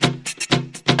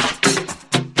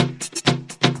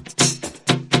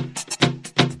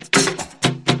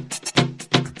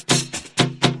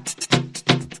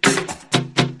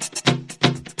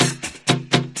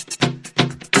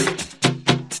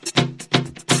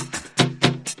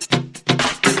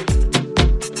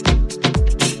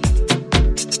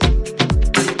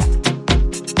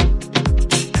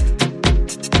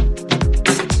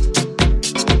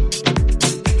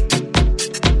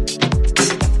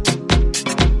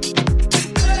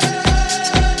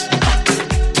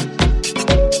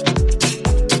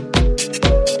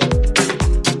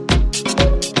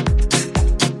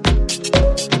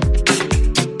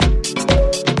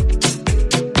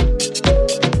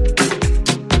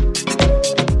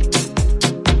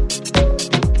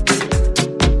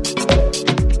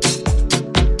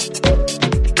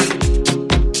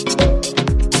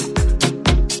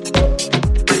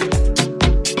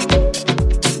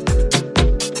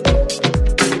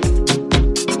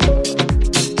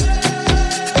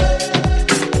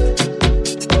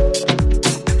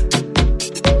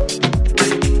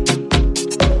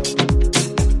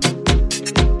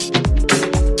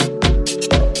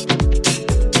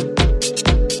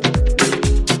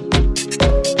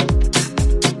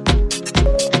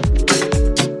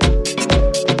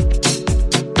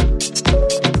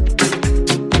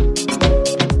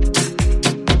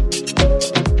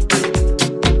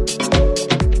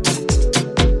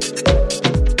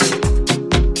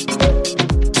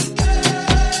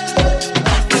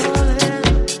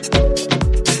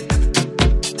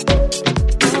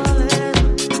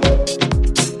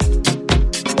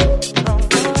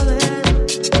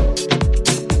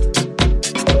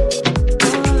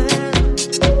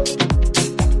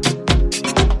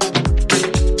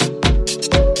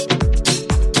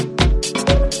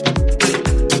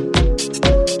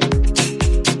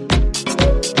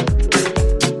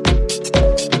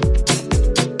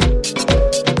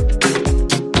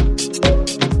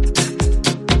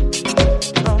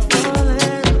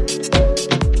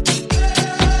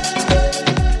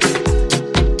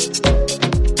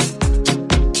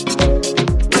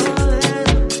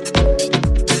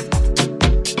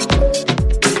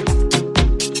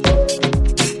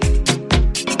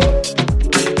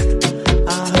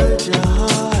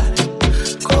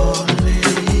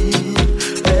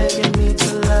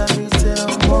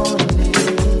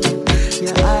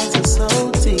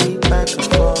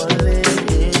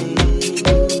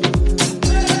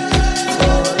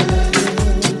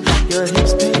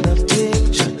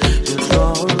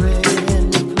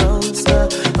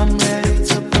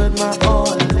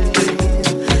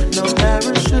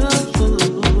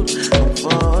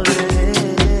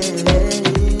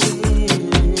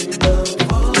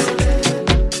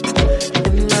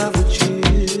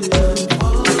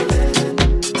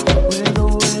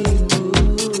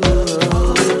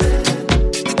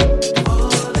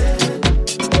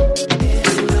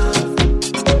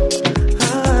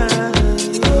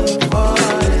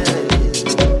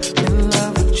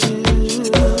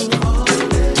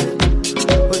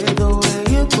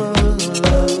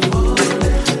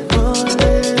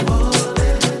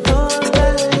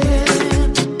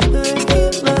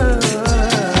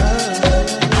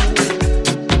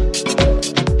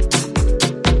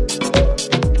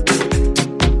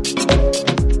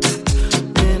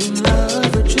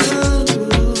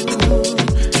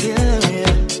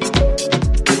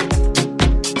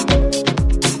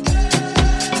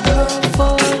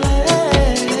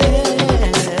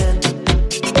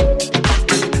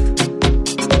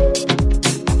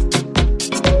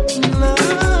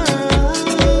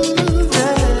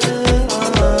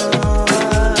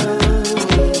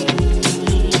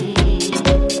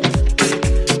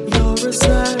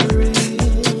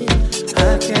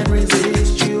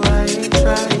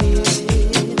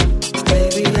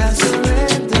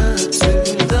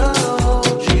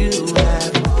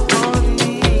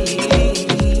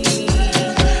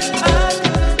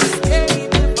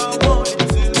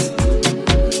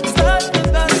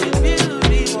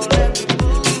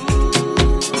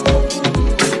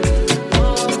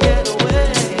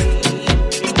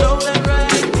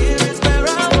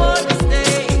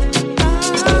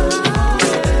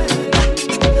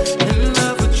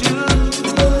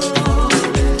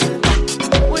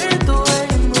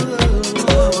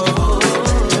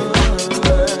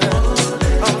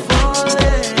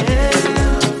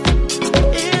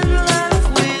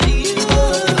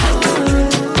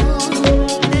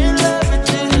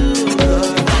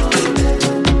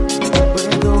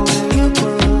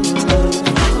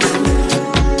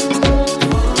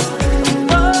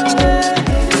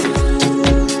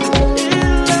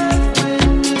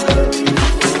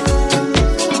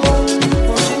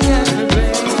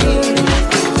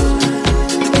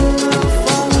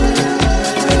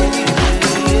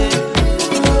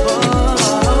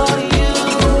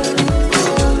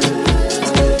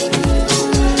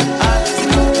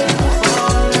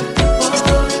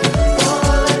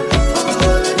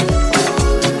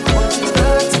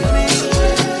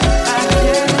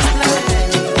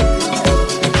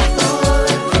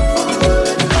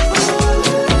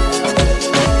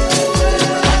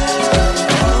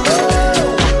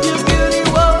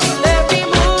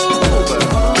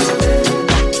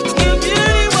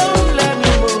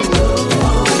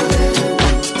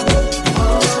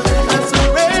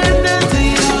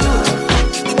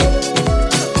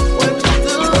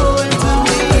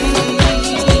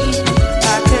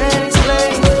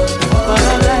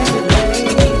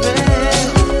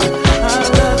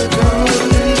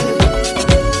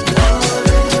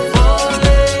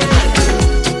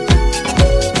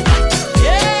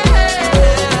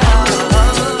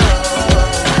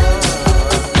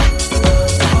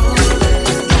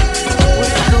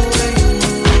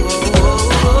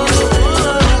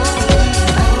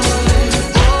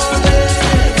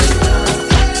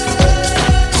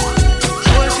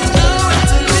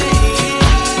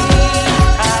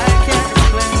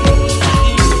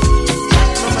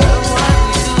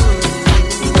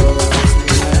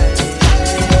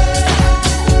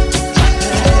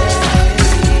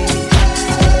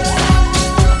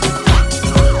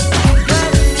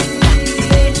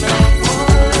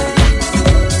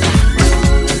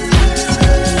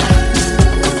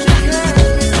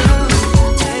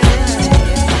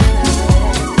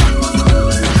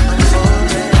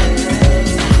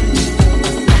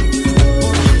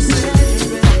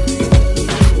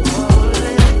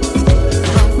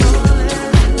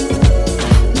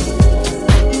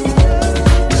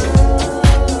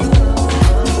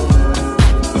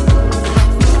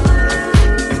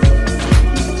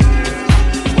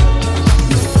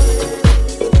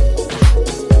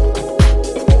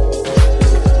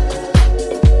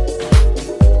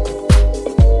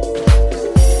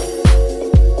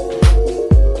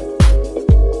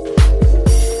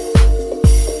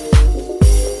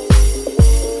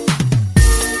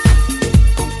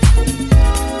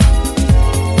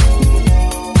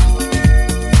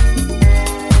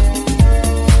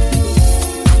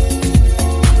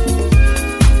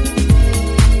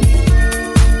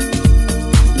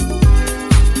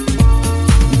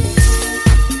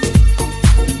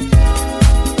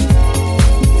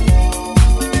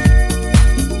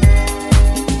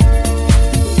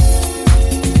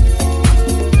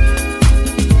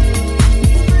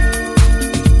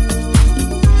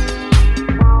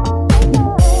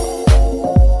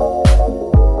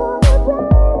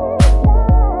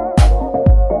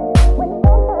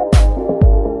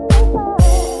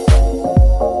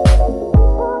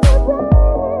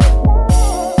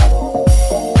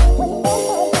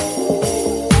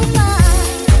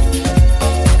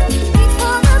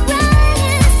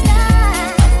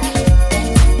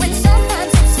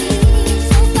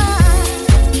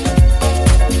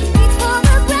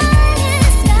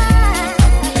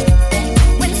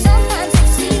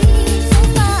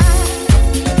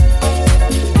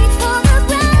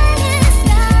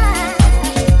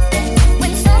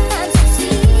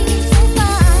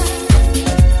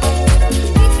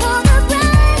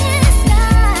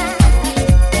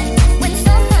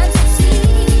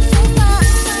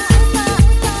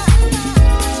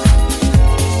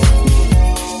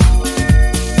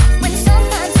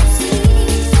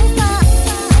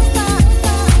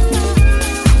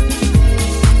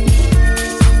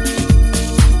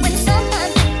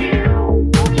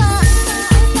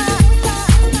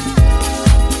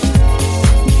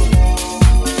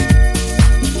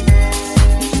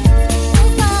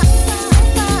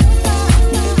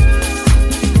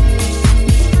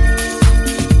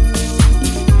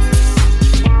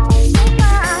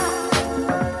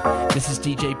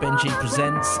 Benji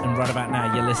Presents, and right about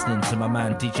now you're listening to my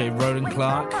man DJ Roland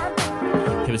Clark,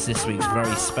 who is this week's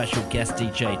very special guest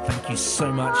DJ. Thank you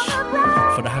so much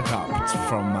for the hookup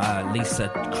from Lisa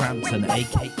Crampton,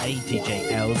 aka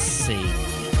DJ LC.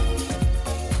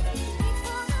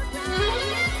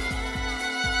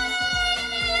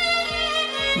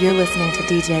 You're listening to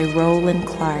DJ Roland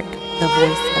Clark, the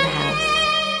voice of the house.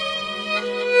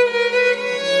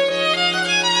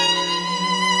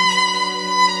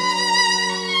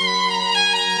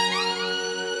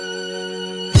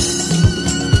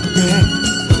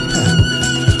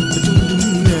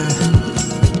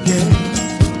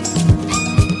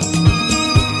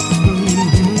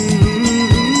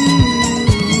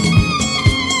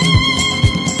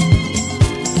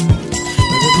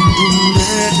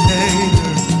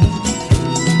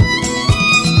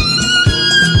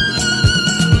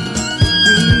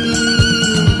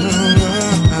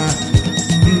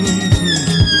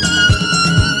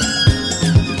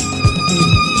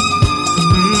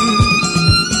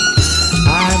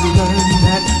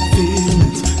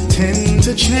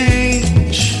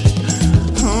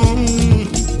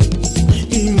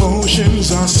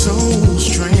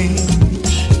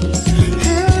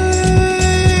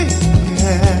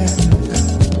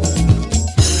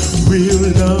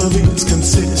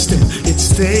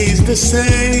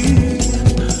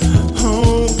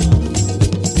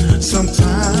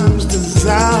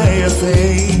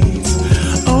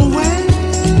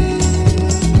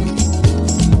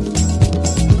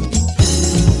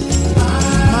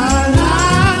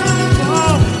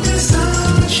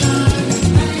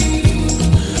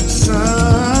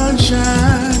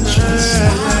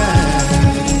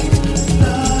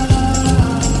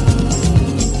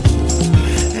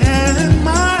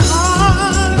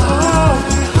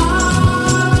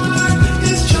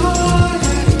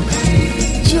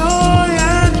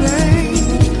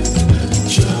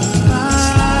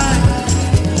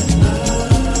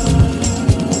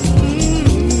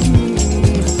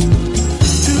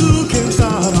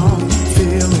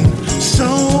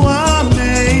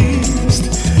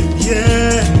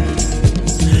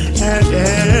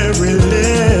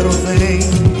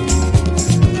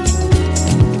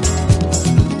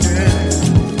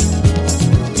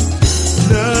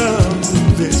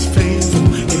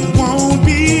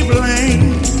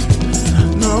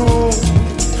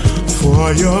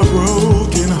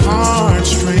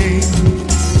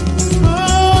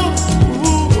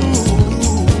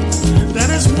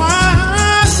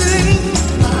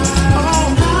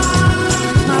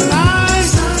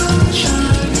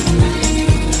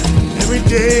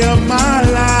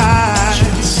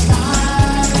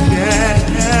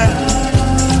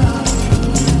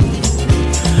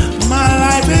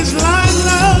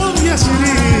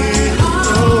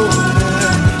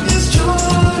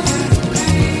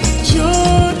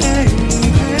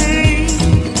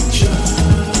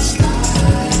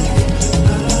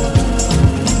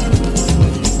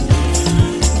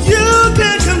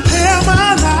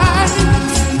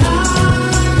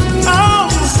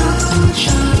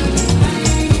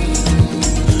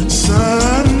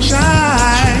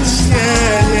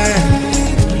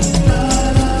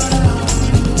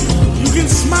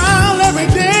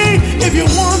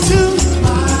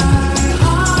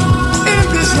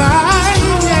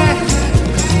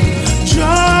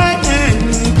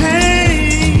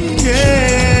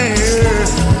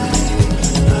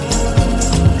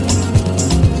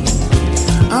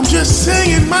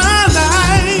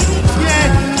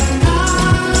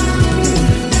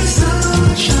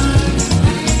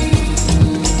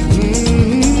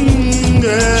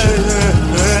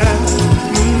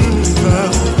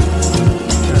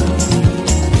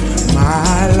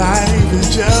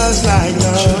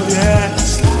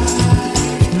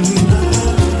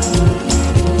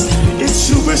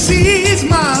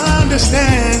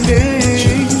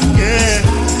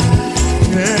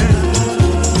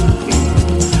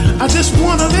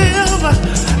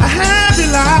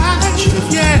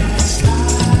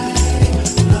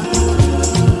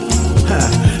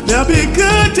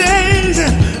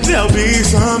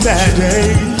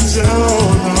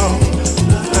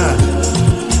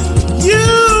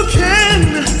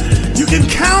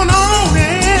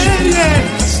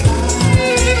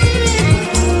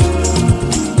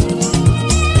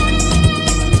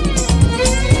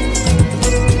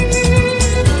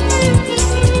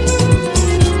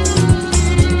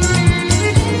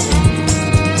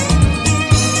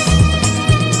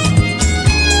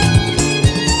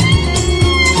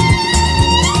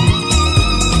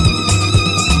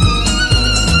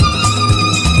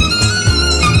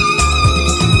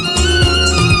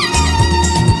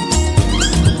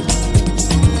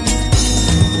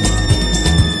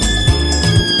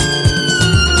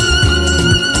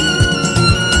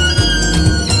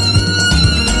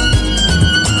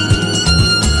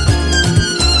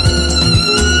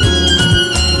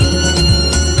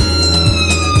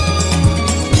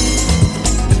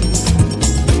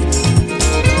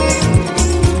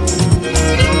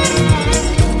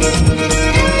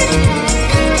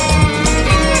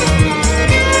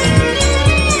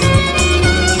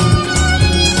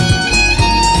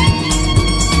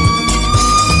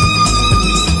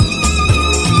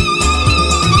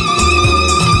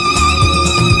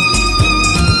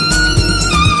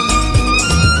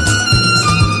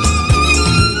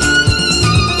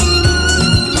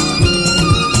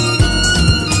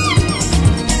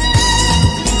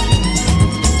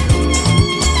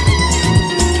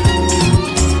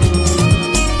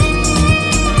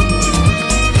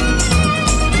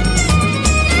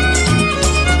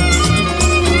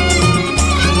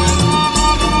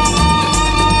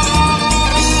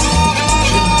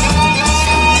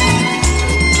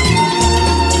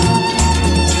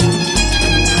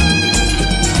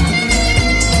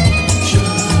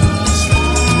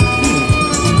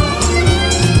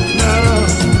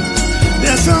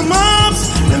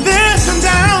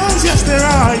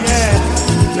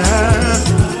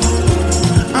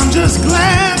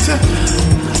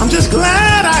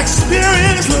 glad I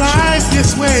experienced life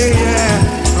this way, yeah.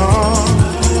 Oh,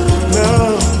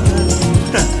 no.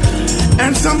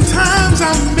 And sometimes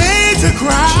I'm made to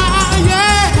cry,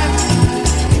 yeah,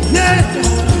 yeah.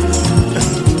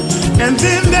 And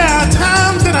then there are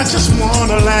times that I just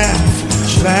wanna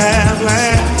laugh, laugh,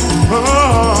 laugh.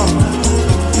 Oh,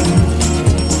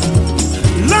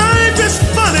 life is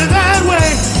funny that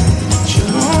way.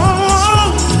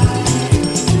 Oh,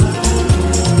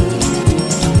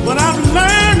 but I've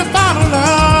learned to follow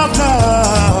love,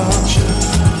 love,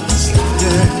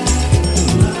 yeah.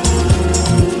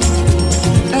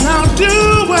 And I'll do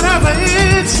whatever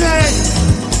it says.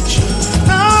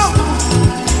 Oh,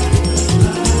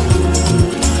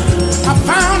 I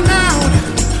found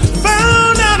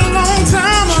out a long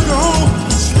time ago.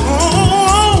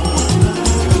 Oh,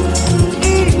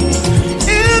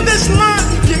 in this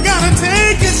life you gotta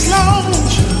take it slow.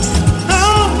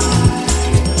 Oh,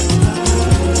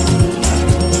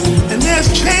 and there's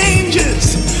changes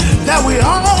that we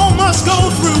all must go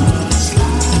through.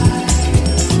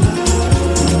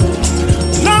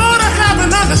 Lord, I have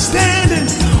an understanding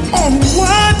on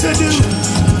what to do.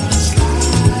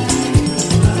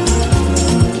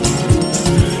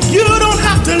 You don't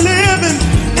have to live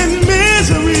in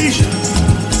misery.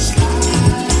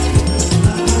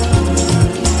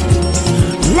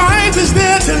 Life is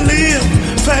there to live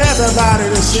for everybody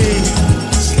to see.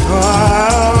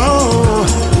 Oh,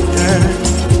 yeah.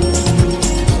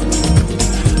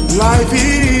 Life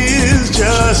is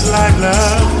just like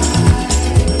love.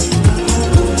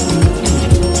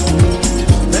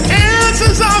 The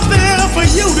answers are there for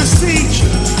you to see.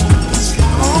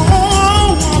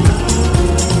 Oh,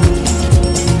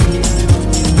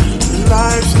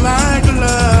 life's like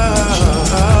love.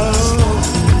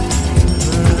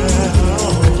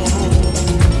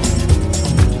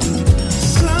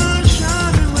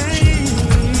 Sunshine and rain.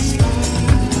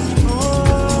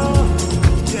 Oh,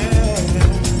 yeah.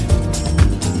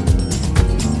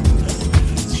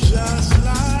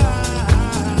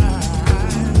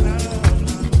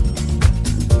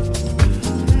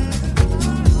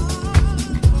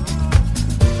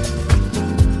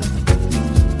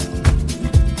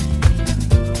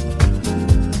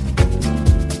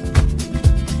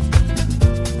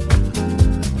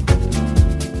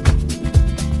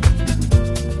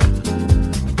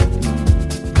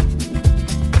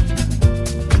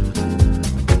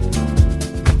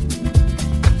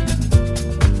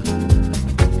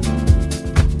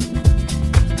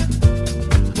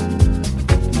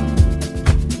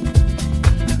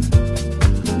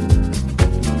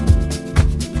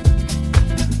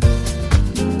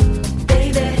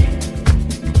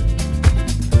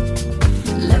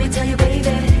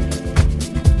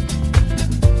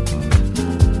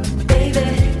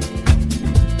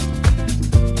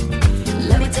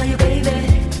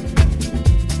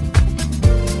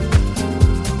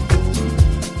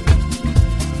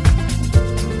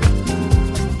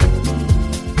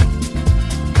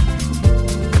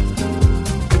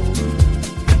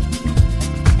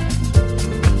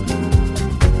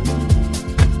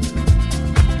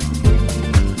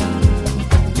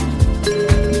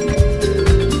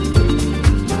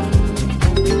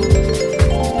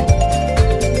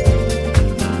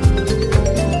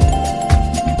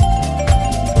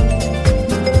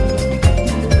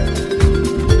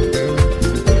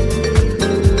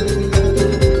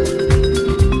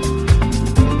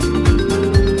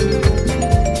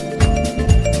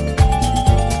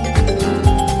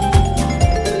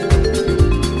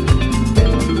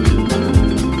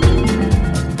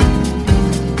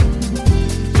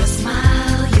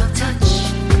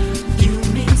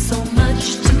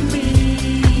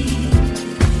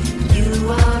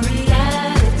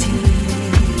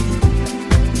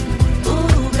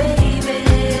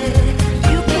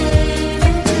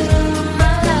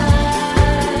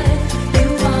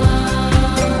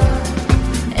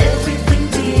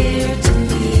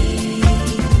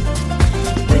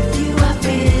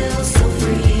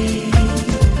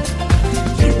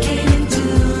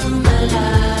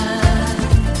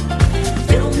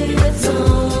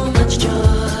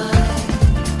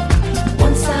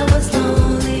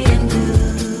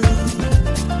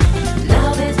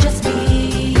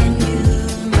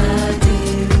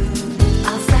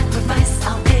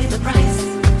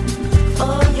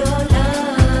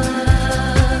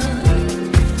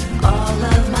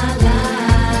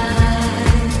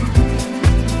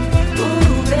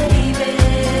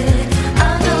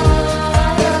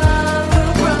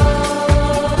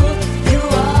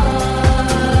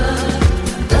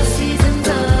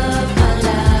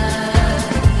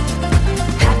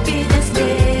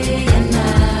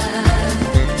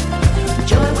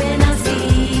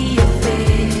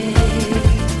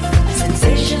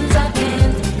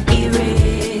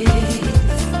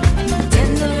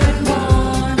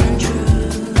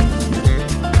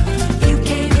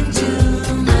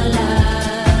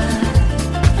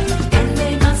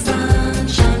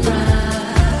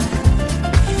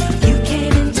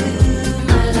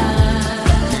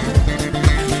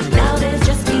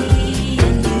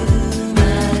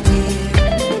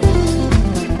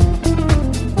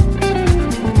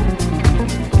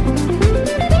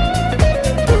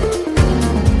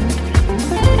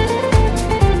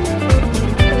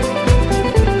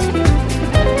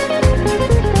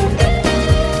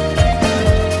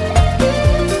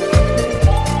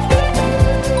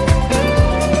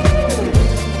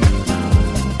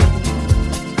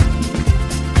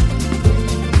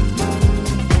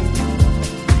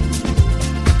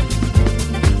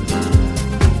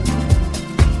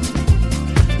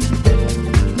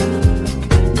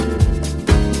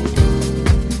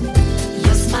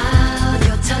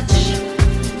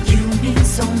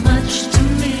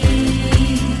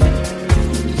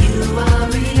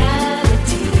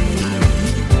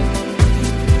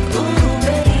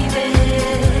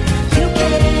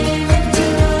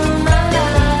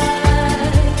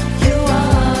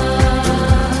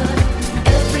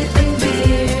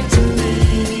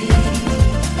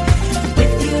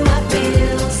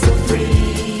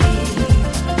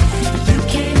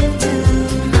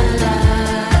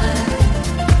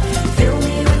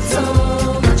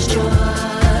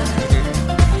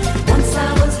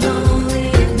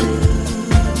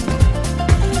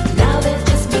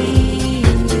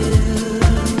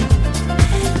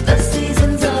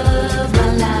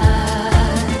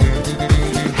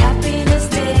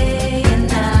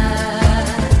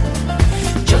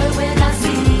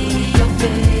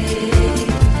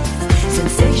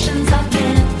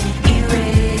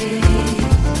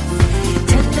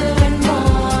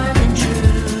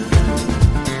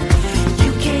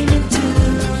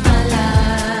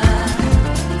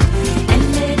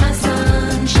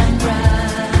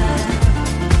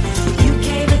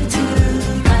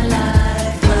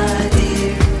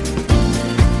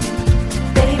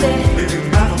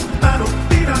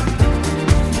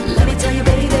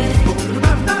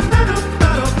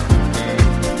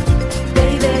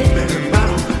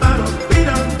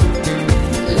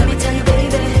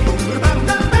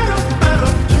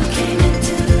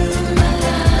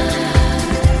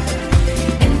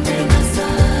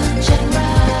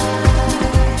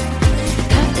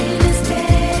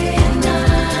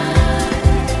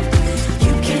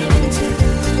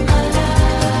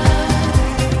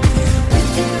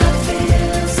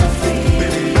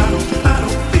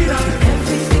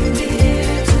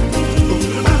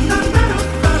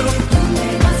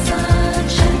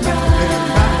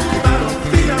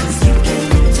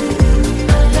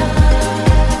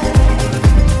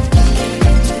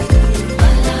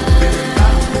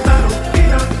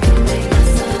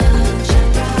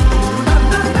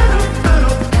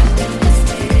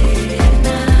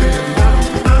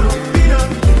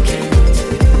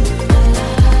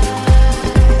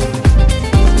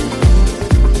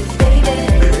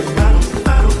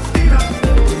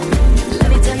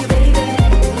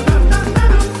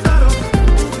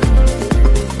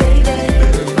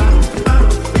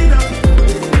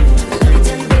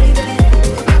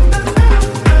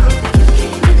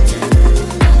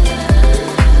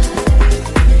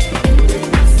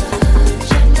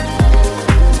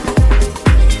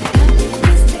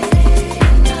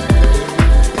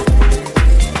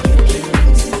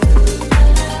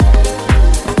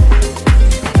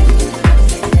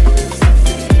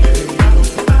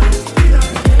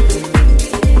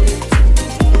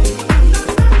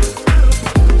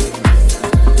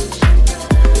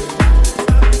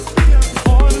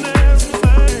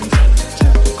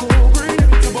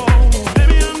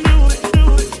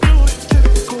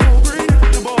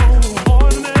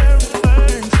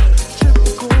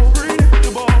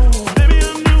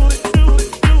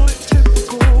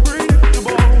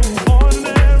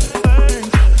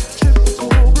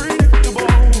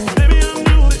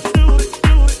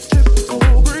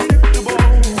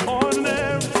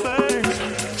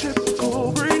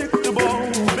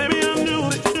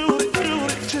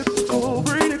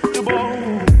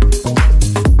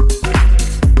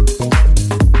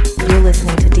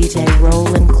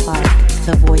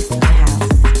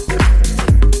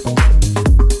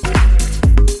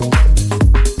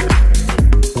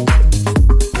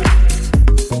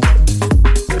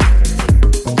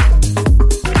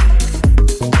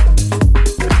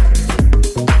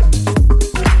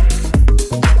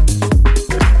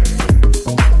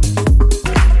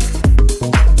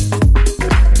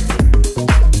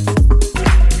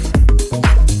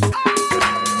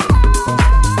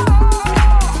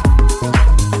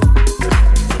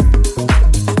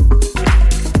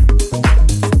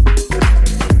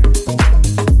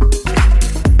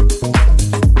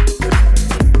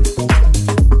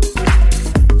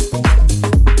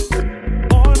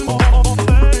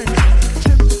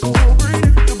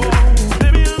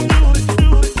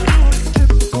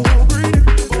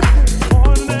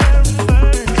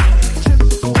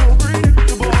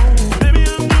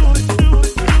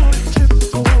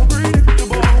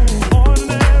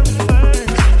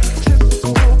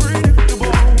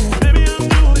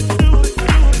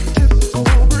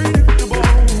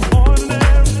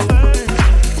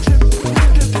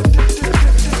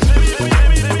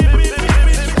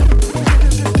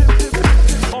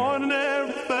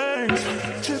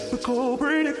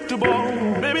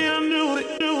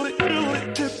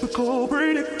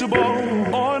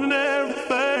 predictable. Ordinary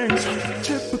things,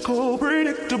 typical,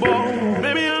 predictable.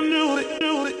 Maybe I knew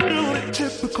it.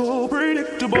 Typical,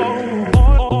 predictable.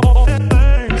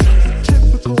 Ordinary things,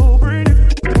 typical,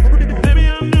 predictable. Maybe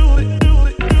I knew it.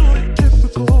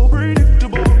 Typical,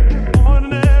 predictable.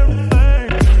 Ordinary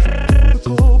things,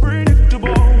 typical,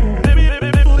 predictable. Maybe I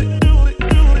knew it.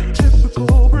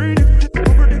 Typical,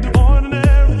 predictable.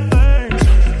 Ordinary things,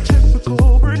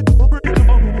 typical,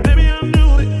 predictable. Maybe I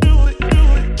knew it.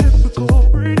 Typical,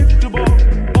 predictable.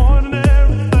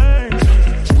 Ordinary things.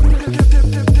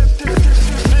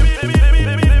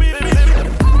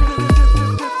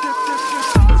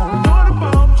 What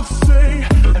about to say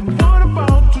and what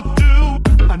about to do?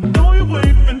 I know you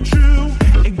ain't been true.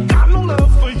 Ain't got no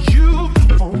love for you.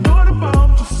 For what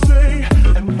about to say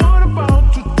and what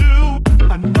about to do?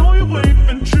 I know you ain't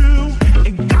been true.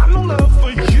 Ain't got no love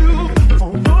for you. For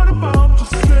what about to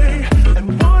say and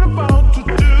what about to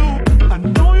do? I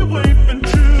know you ain't been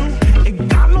true. Ain't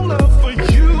got no love for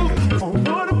you. For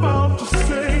what about to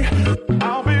say?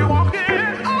 I'll be walking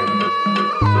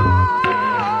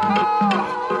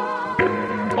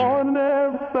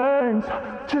ordinary things,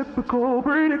 typical,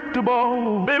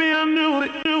 predictable. Baby, I knew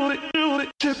it.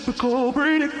 Typical,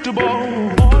 predictable.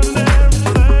 Ordinary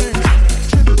things,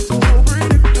 typical,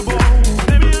 predictable.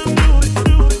 Baby, I knew it.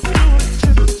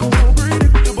 Typical,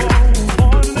 predictable.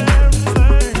 Ordinary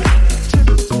things,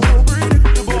 typical,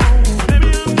 predictable. Baby,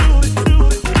 I knew it.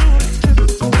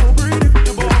 Typical,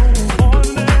 predictable.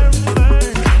 Ordinary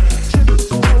things,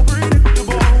 typical,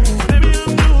 predictable. Baby, I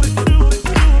knew it.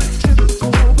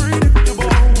 Typical,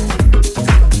 predictable.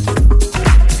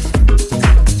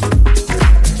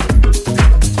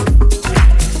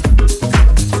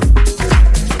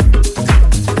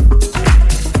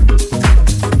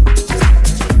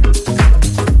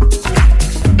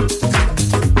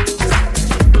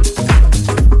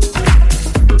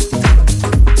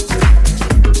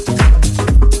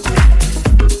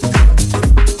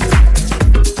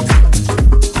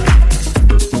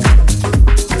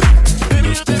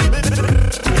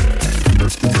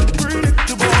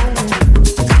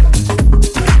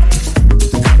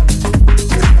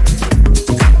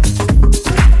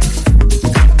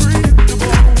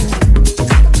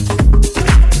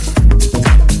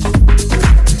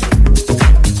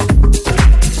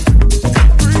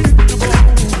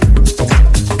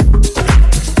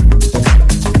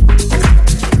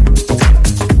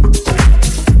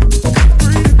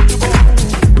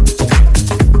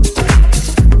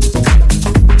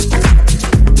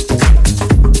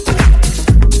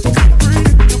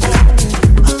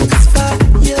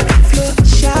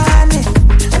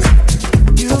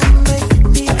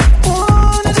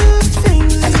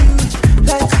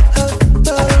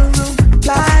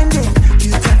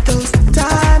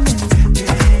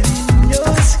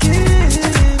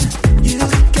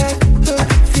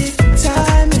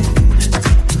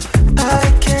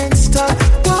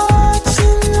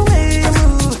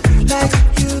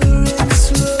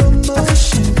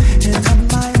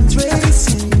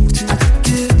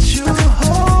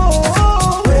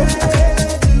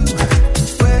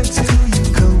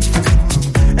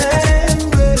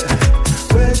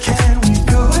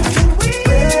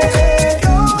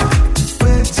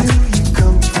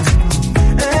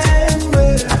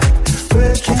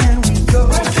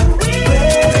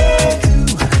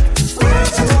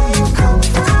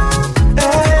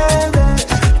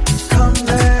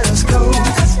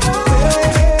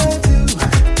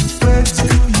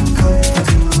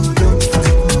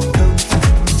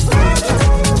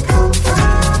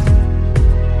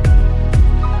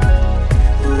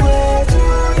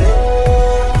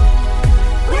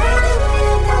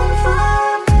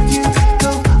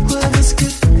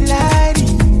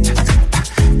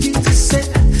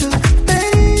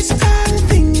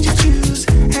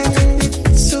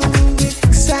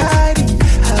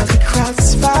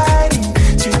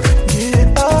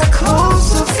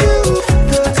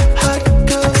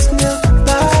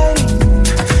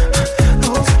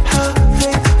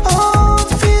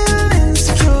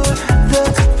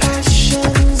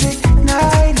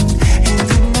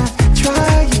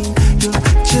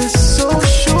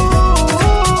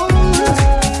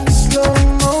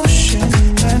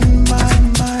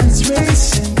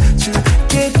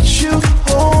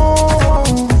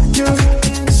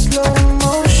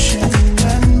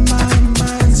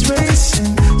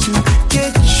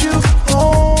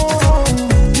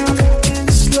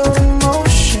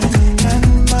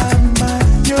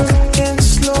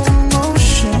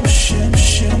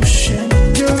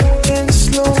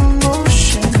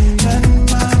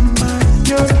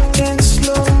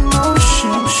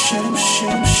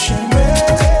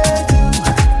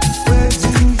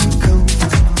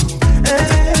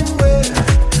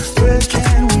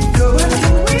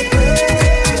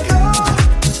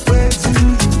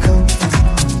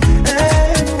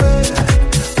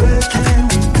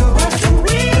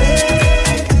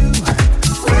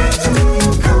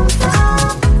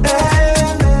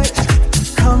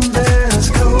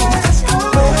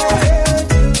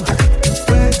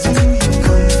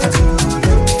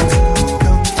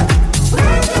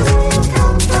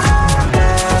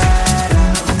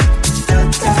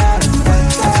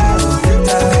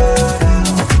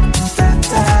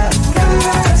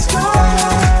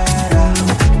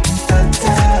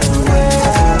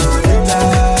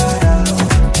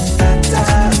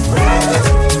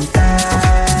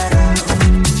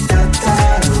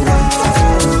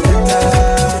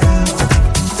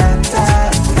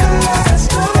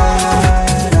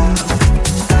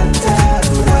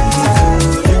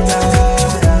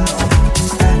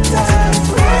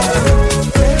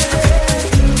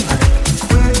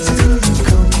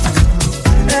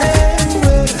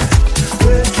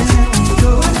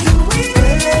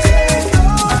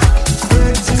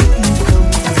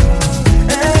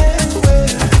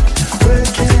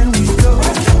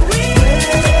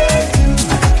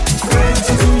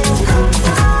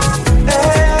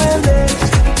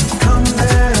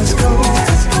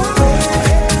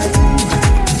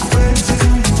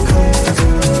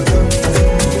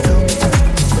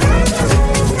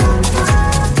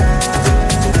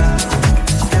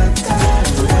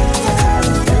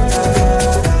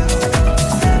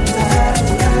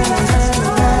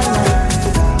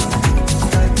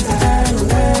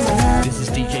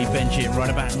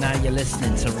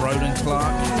 listening to Roland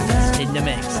Clark in the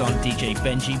mix on DJ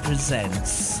Benji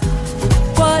Presents.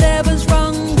 Whatever's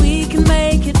wrong, we can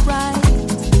make it right.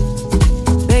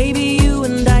 Baby, you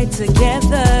and I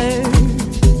together.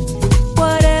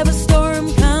 Whatever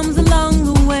storm comes along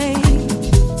the way,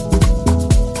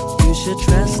 you should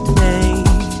trust me.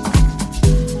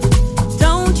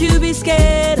 Don't you be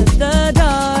scared of the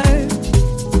dark.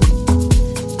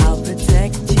 I'll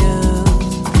protect you.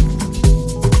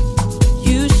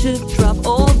 You should drop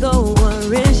all the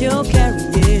worries you're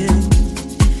carrying.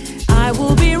 I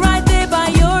will be right there by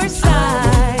your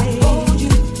side. Hold you,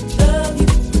 love you,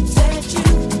 protect you,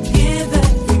 give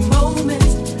every moment.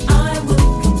 I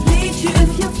will complete you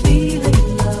if you're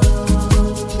feeling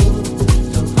love.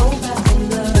 Don't hold back on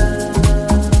love.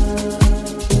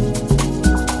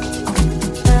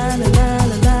 La la la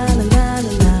la la la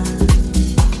la la.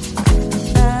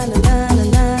 La la la la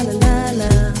la la la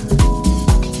la.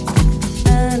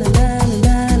 La la la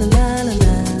la la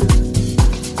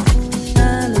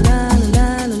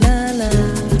la la la.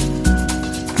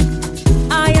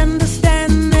 I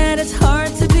understand that it's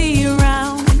hard to be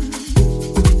around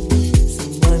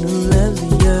someone who loves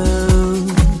you,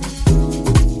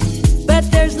 but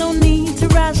there's no need to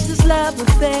rush this love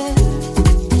affair.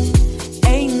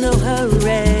 Ain't no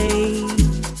hurry.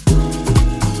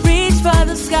 Reach for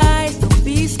the skies, don't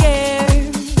be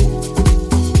scared.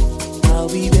 I'll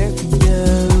be there for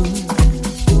you.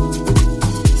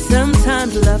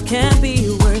 Sometimes love can't be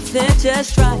worth it,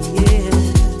 just try it.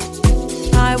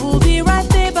 I will be right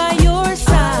there by your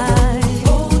side.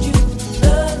 Hold you,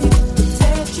 love you,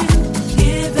 protect you,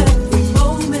 give every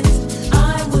moment.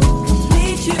 I will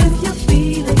complete you if you're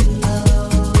feeling love.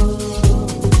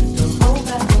 Don't hold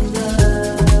back on love.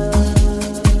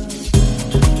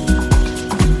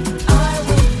 I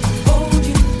will hold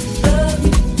you, love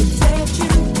you, protect you,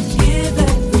 give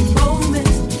every moment.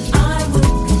 I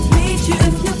will complete you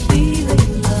if you're feeling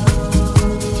love.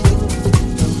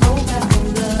 Don't hold back on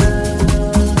love.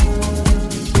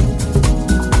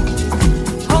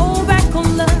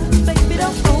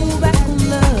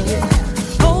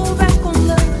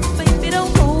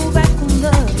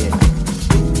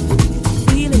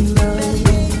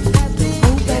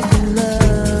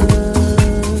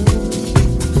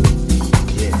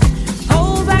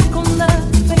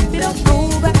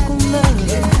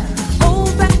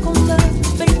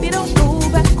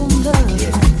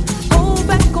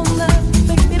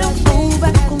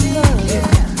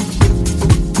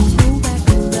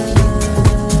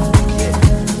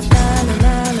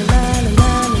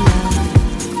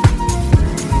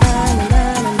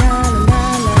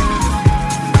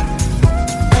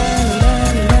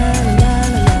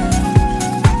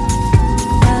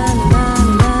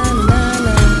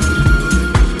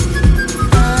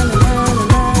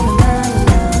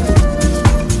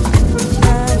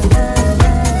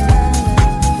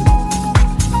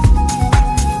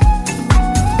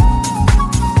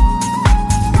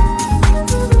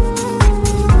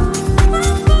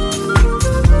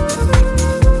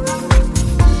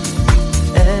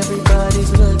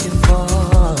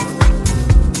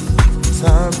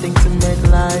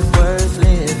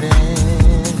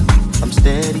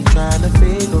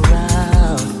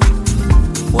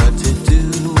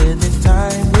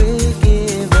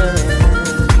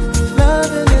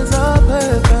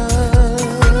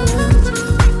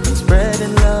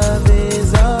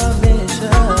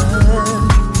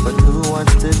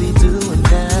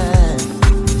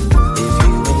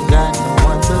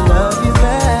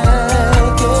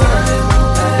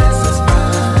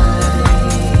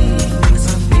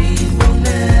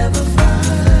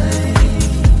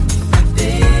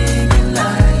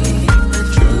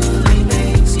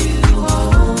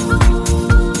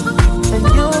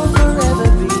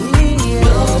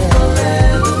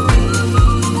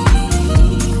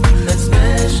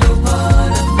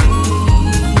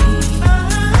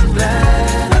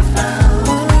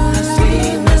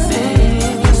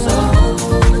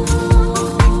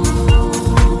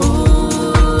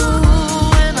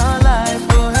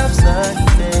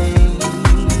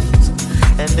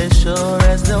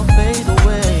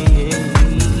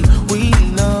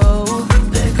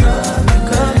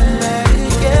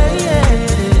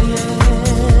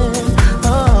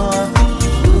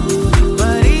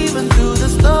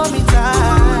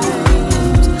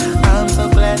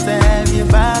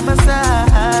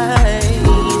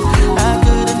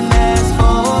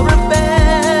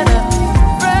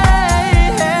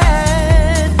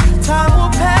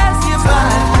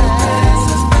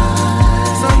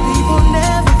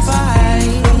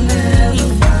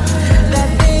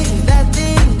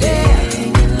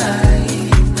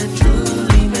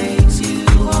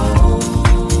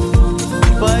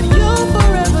 but you'll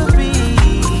forever be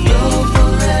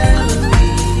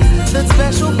that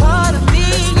special part of me.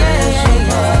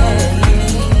 Yeah.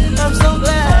 I'm so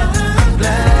glad.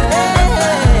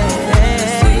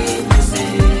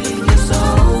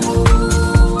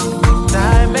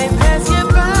 Time may pass you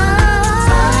by.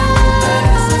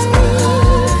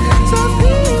 Some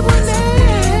people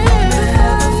never.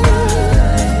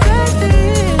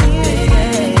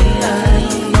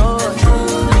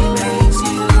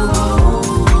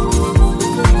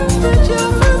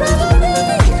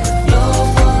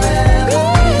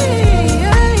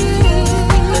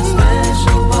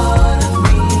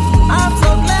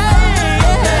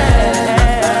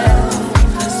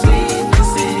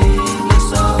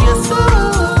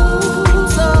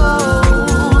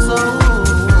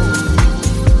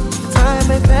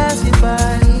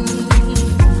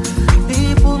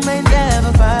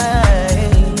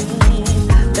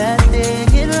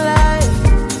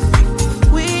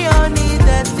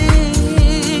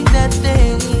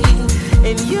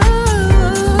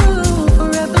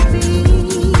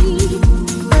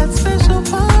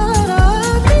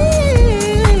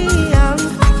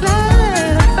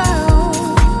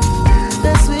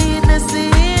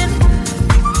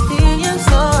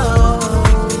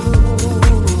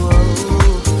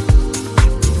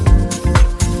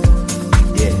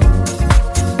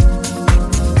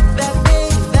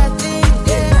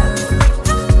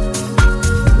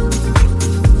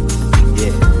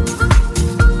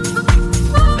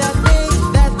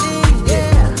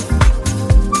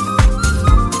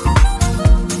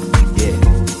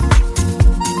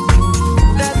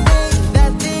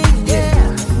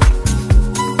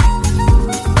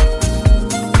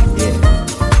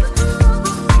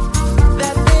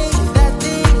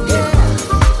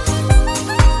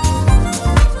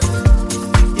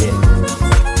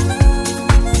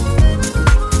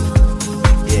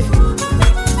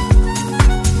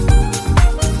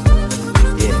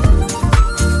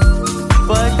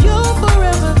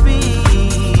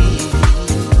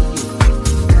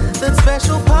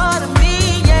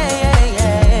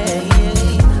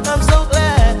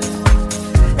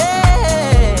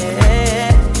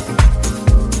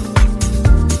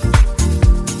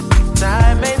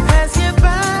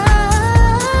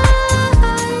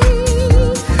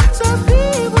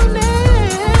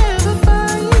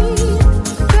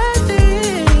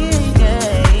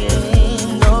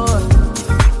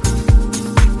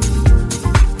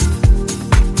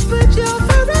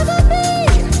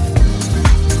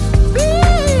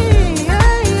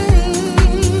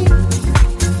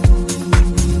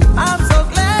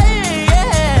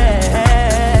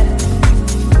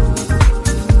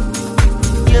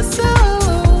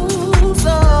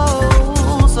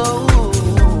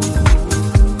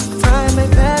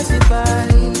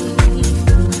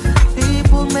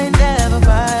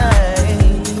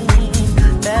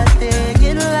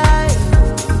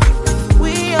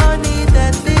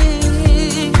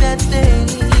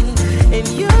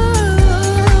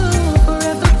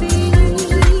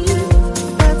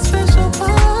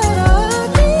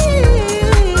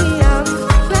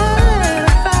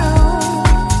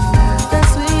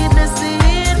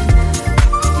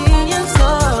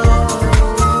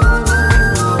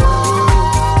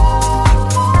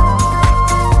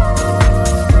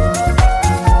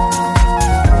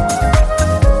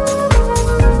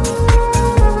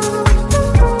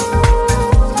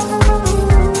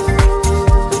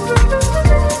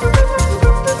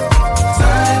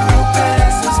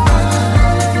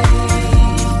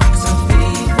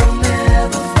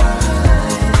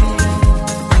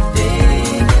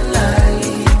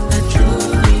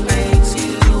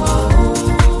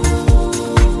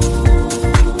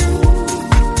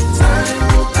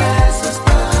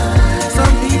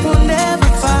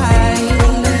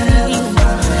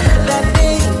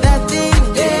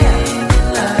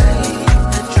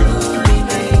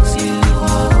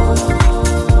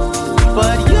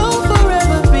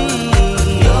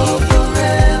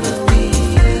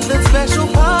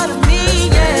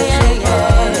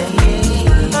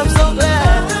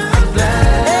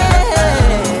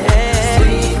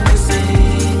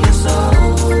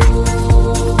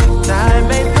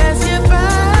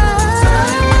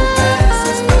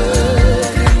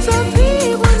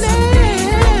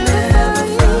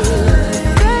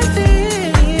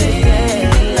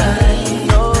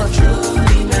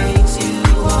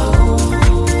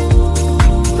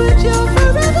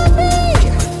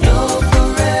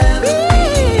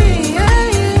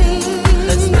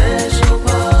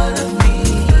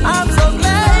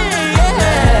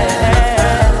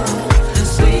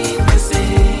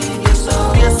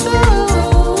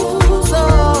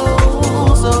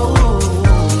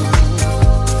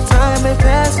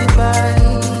 pass you by.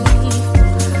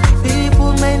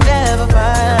 People may never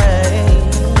find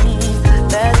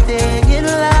that thing in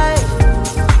life.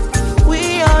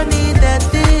 We all need that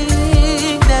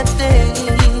thing,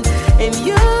 and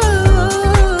you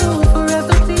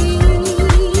forever be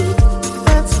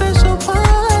that special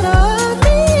part of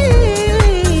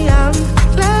me. I'm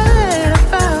glad I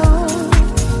found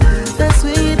that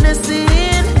sweetness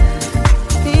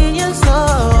in your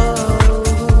soul.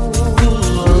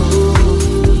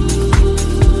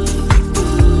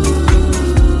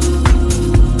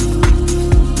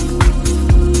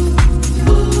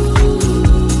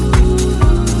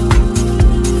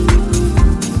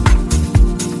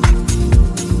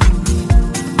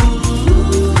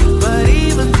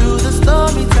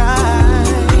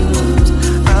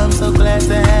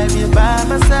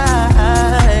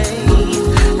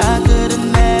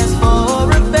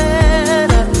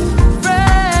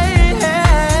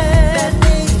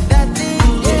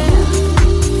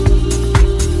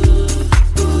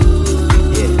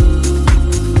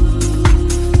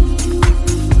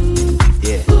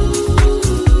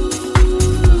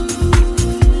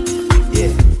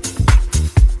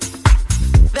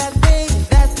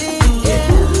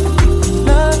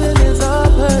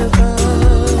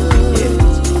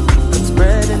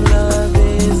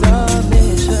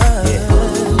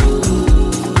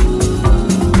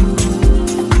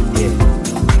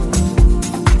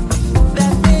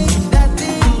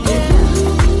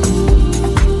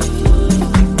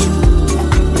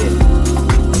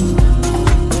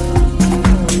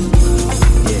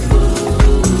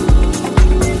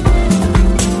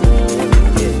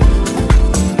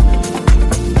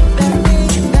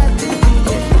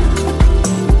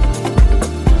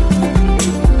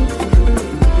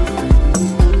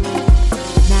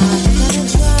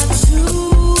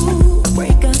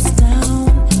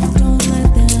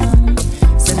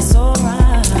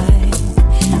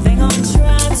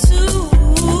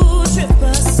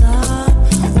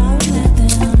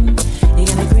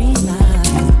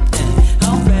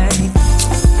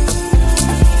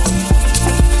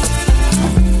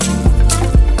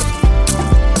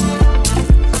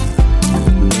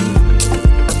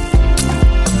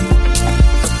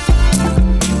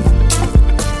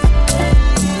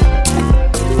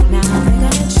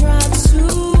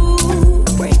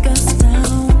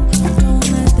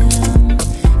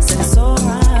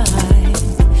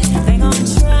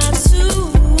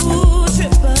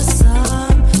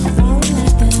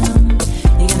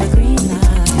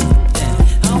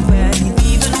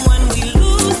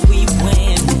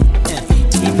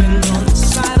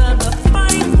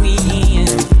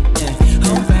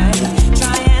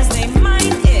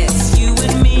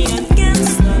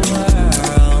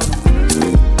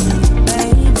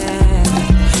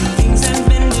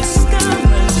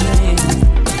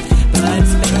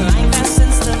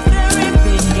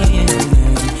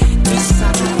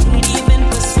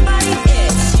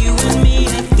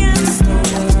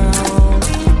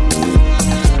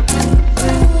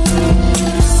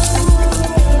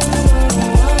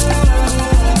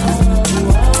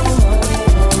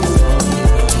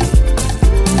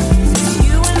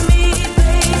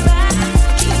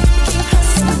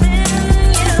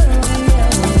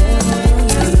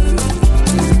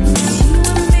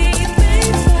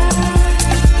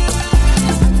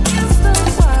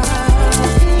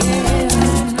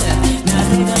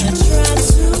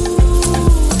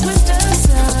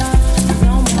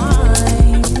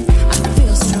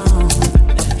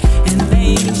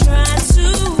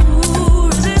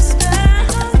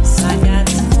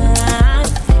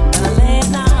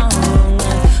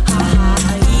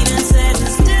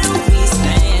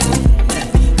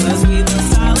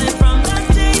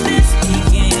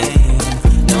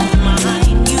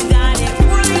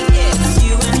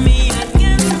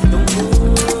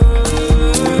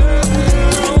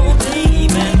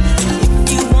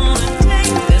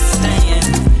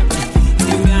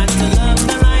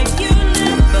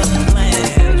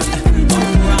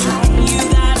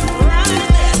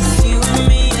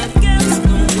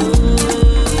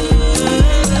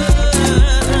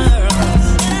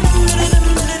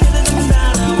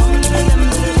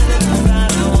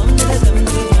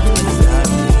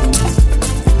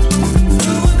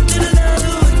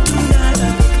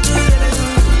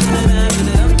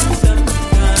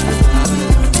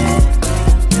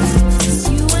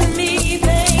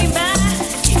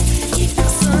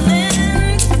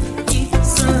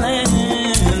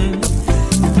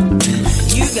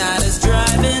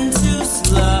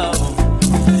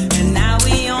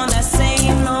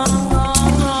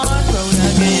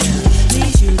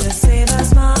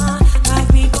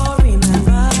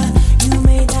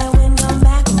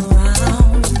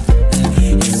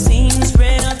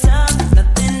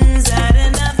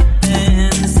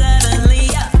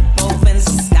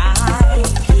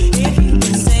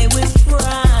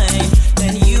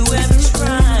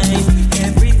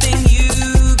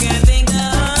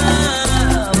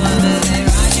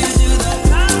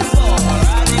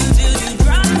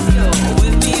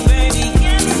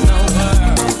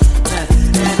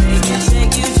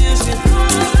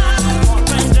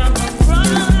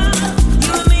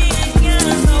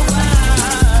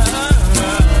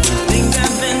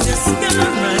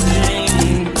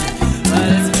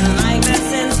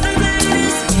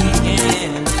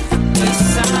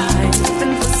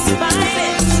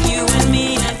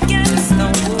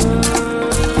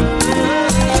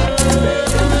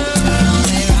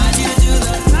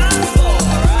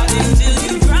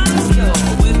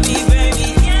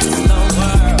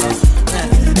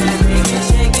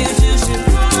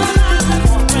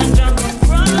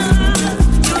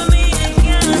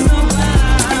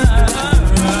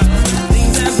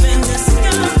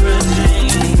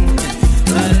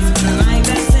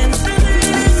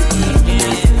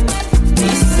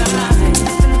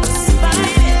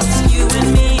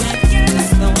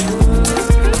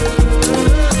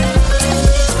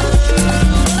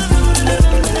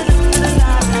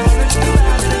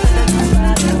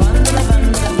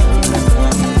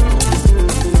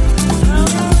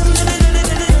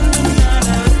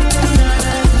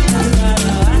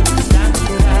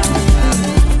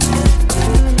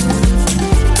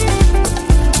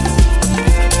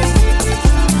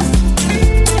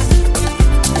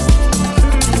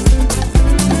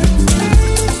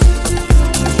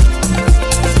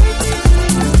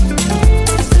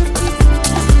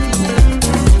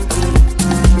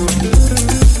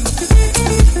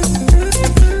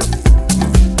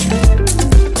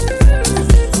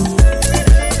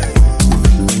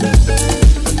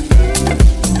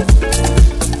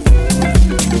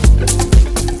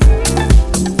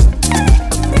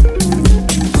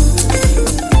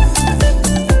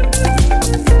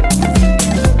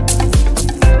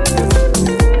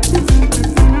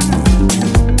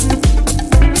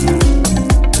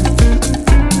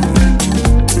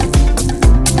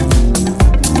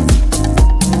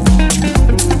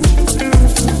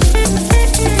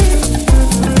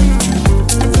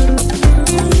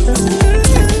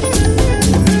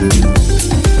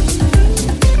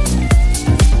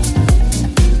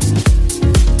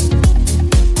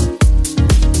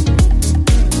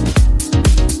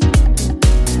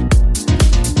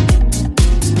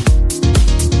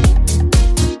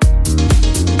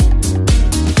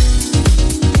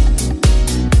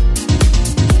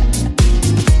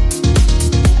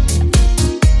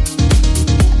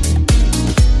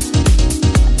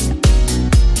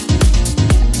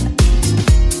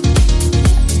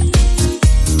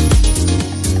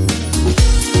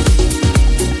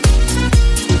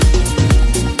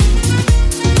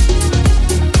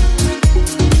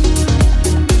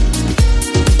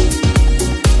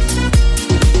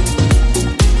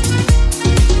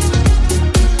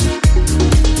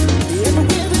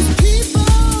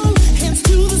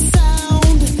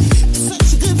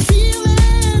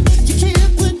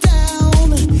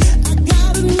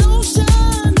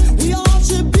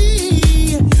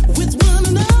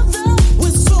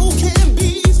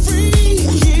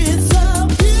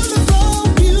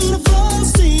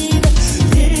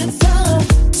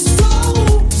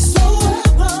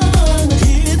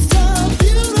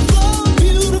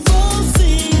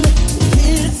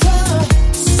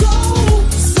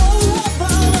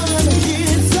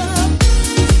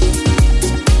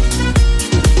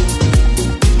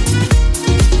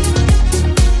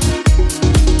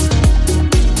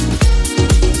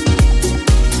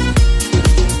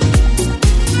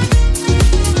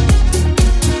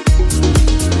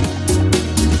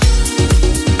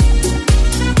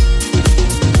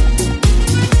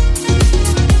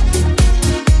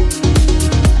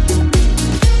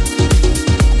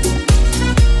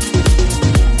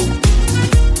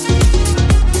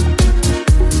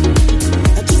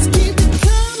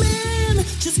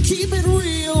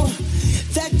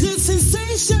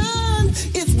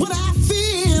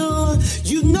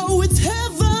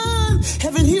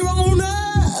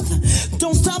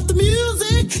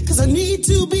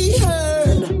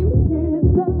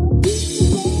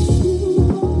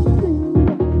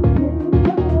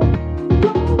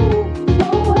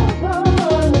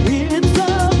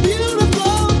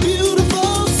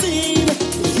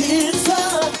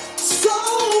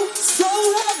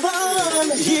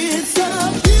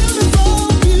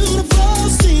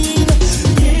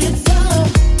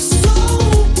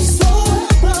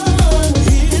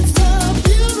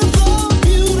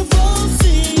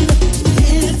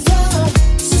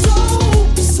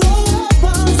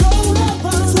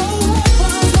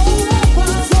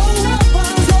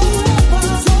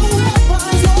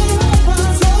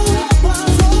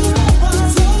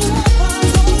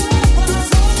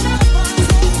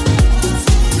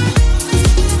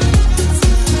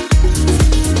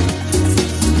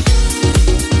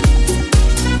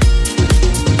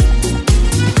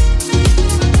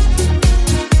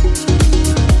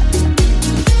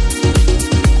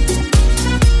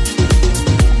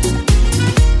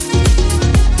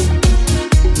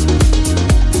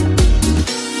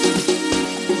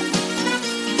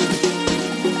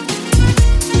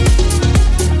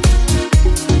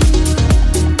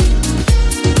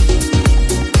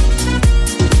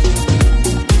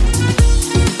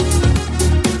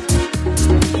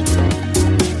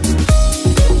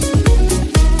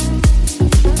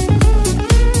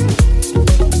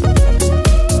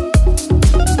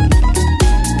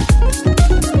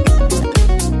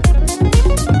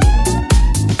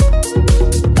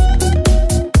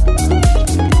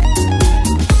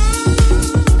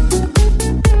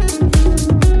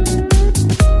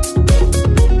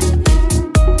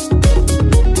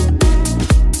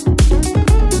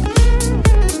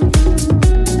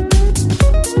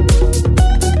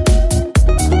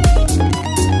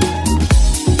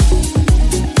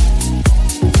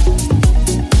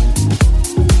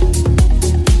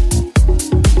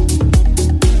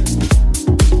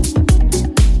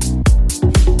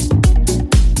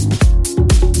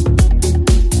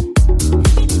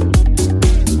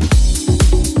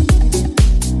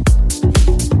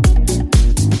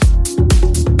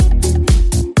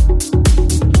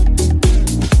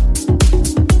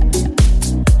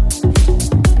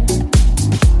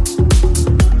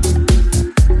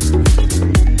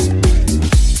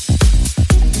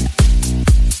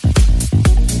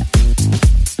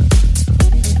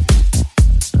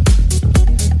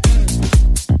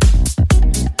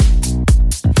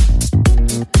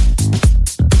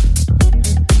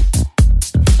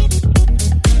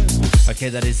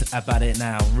 that is about it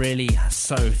now. Really,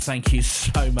 so thank you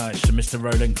so much to Mr.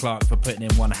 Roland Clark for putting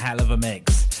in one hell of a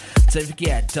mix. Don't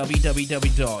forget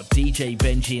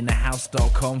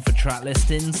www.djbenjiinthehouse.com for track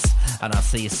listings, and I'll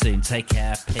see you soon. Take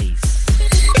care. Peace.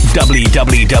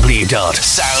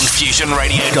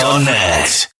 www.soundfusionradio.net